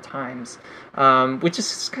have at what times, which is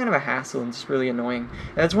just kind of a hassle and just really annoying.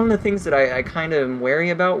 And that's one of the things that I kind of am wary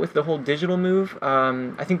about with the whole digital move.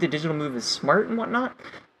 I think the digital move is smart and whatnot,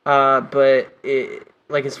 but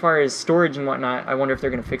as far as storage and whatnot, I wonder if they're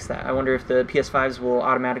going to fix that. I wonder if the PS5s will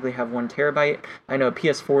automatically have 1 terabyte. I know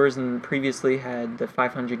PS4s and previously had the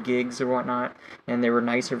 500 gigs or whatnot, and there were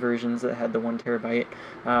nicer versions that had the 1 terabyte.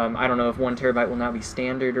 I don't know if 1 terabyte will now be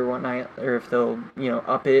standard or whatnot, or if they'll,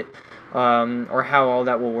 up it, or how all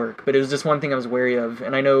that will work. But it was just one thing I was wary of.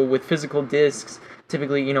 And I know with physical discs,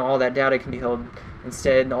 typically, all that data can be held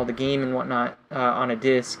instead, all the game and whatnot, on a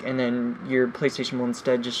disc, and then your PlayStation will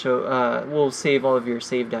instead just will save all of your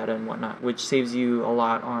save data and whatnot, which saves you a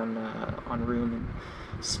lot on room and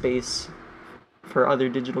space for other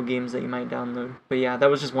digital games that you might download. But yeah, that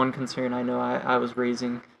was just one concern I know I was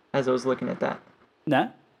raising as I was looking at that.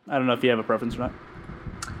 Nat, I don't know if you have a preference or not.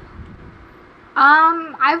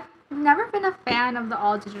 I've never been a fan of the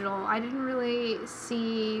all digital. I didn't really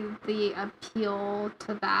see the appeal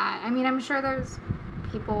to that. I mean, I'm sure there's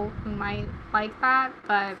people who might like that,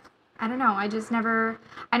 but I don't know. I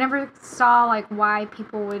never saw why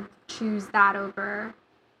people would choose that over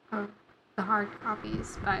the hard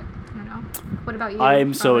copies, but I don't know. What about you?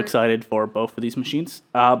 I'm so excited for both of these machines,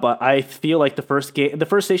 but I feel like the first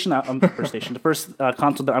console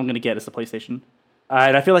that I'm going to get is the PlayStation,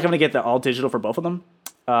 and I feel like I'm going to get the all digital for both of them.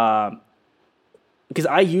 Because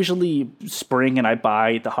I usually spring and I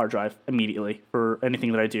buy the hard drive immediately for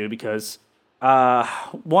anything that I do, because both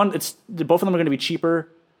of them are going to be cheaper.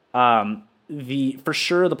 For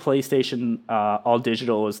sure the PlayStation all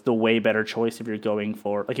digital is the way better choice if you're going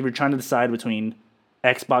for, if you're trying to decide between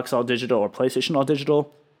Xbox all digital or PlayStation all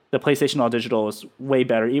digital. The PlayStation all digital is way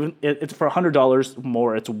better. Even it's for $100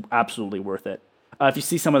 more, it's absolutely worth it. If you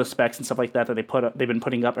see some of the specs and stuff like that they've been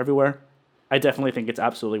putting up everywhere, I definitely think it's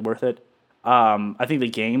absolutely worth it. I think the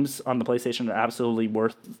games on the PlayStation are absolutely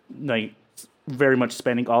worth very much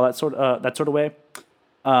spending all that sort of way.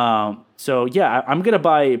 So yeah, I'm gonna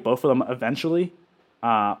buy both of them eventually.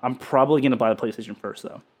 I'm probably gonna buy the PlayStation first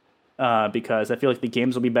though, because I feel like the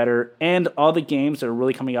games will be better, and all the games that are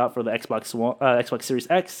really coming out for the Xbox Series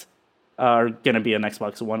X are gonna be an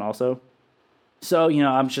Xbox One also. So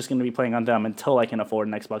I'm just gonna be playing on them until I can afford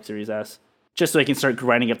an Xbox Series S, just so I can start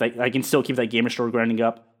grinding up I can still keep that gamer store grinding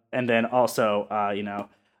up. And then also,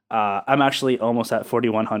 I'm actually almost at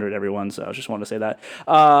 4,100, everyone. So I just want to say that.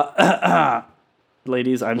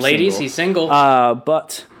 Ladies, single. He's single.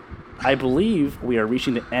 But I believe we are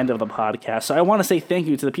reaching the end of the podcast. So I want to say thank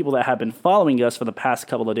you to the people that have been following us for the past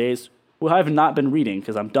couple of days, who I have not been reading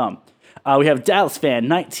because I'm dumb. We have Dallas Fan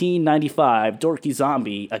 1995, Dorky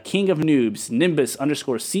Zombie, A King of Noobs, Nimbus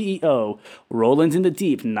 _CEO, Rollins in the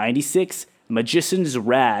Deep 96, Magician's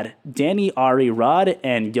Rad, Danny Ari Rod,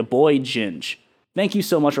 and your boy Ginge. Thank you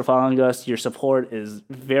so much for following us. Your support is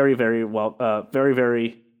very, very very,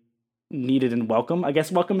 very needed and welcome. I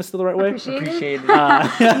guess welcome is still the right way. Appreciated. Needed.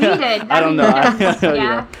 I don't know.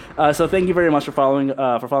 Yeah. So thank you very much for following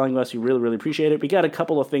us. We really, really appreciate it. We got a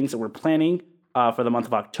couple of things that we're planning for the month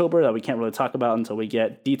of October that we can't really talk about until we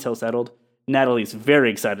get details settled. Natalie's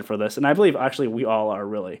very excited for this, and I believe actually we all are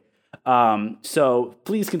really. So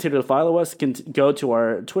please continue to follow us. Go to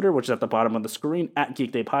our Twitter, which is at the bottom of the screen, at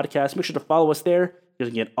Geek Day Podcast. Make sure to follow us there. You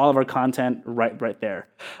can get all of our content right there.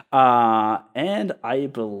 And I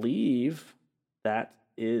believe that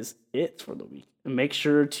is it for the week. Make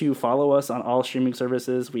sure to follow us on all streaming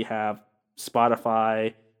services. We have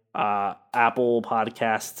Spotify, Apple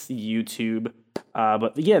Podcasts, YouTube.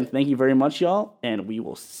 But again, thank you very much, y'all, and we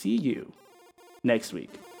will see you next week.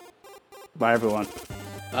 Bye, everyone.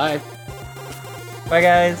 Bye. Bye,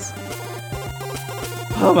 guys.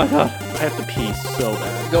 Oh my god, I have to pee so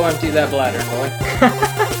bad. Go empty that bladder, boy.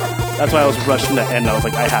 That's why I was rushing to end. I was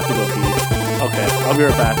like, I have to go pee. Okay, I'll be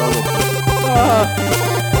right back. I'll go pee.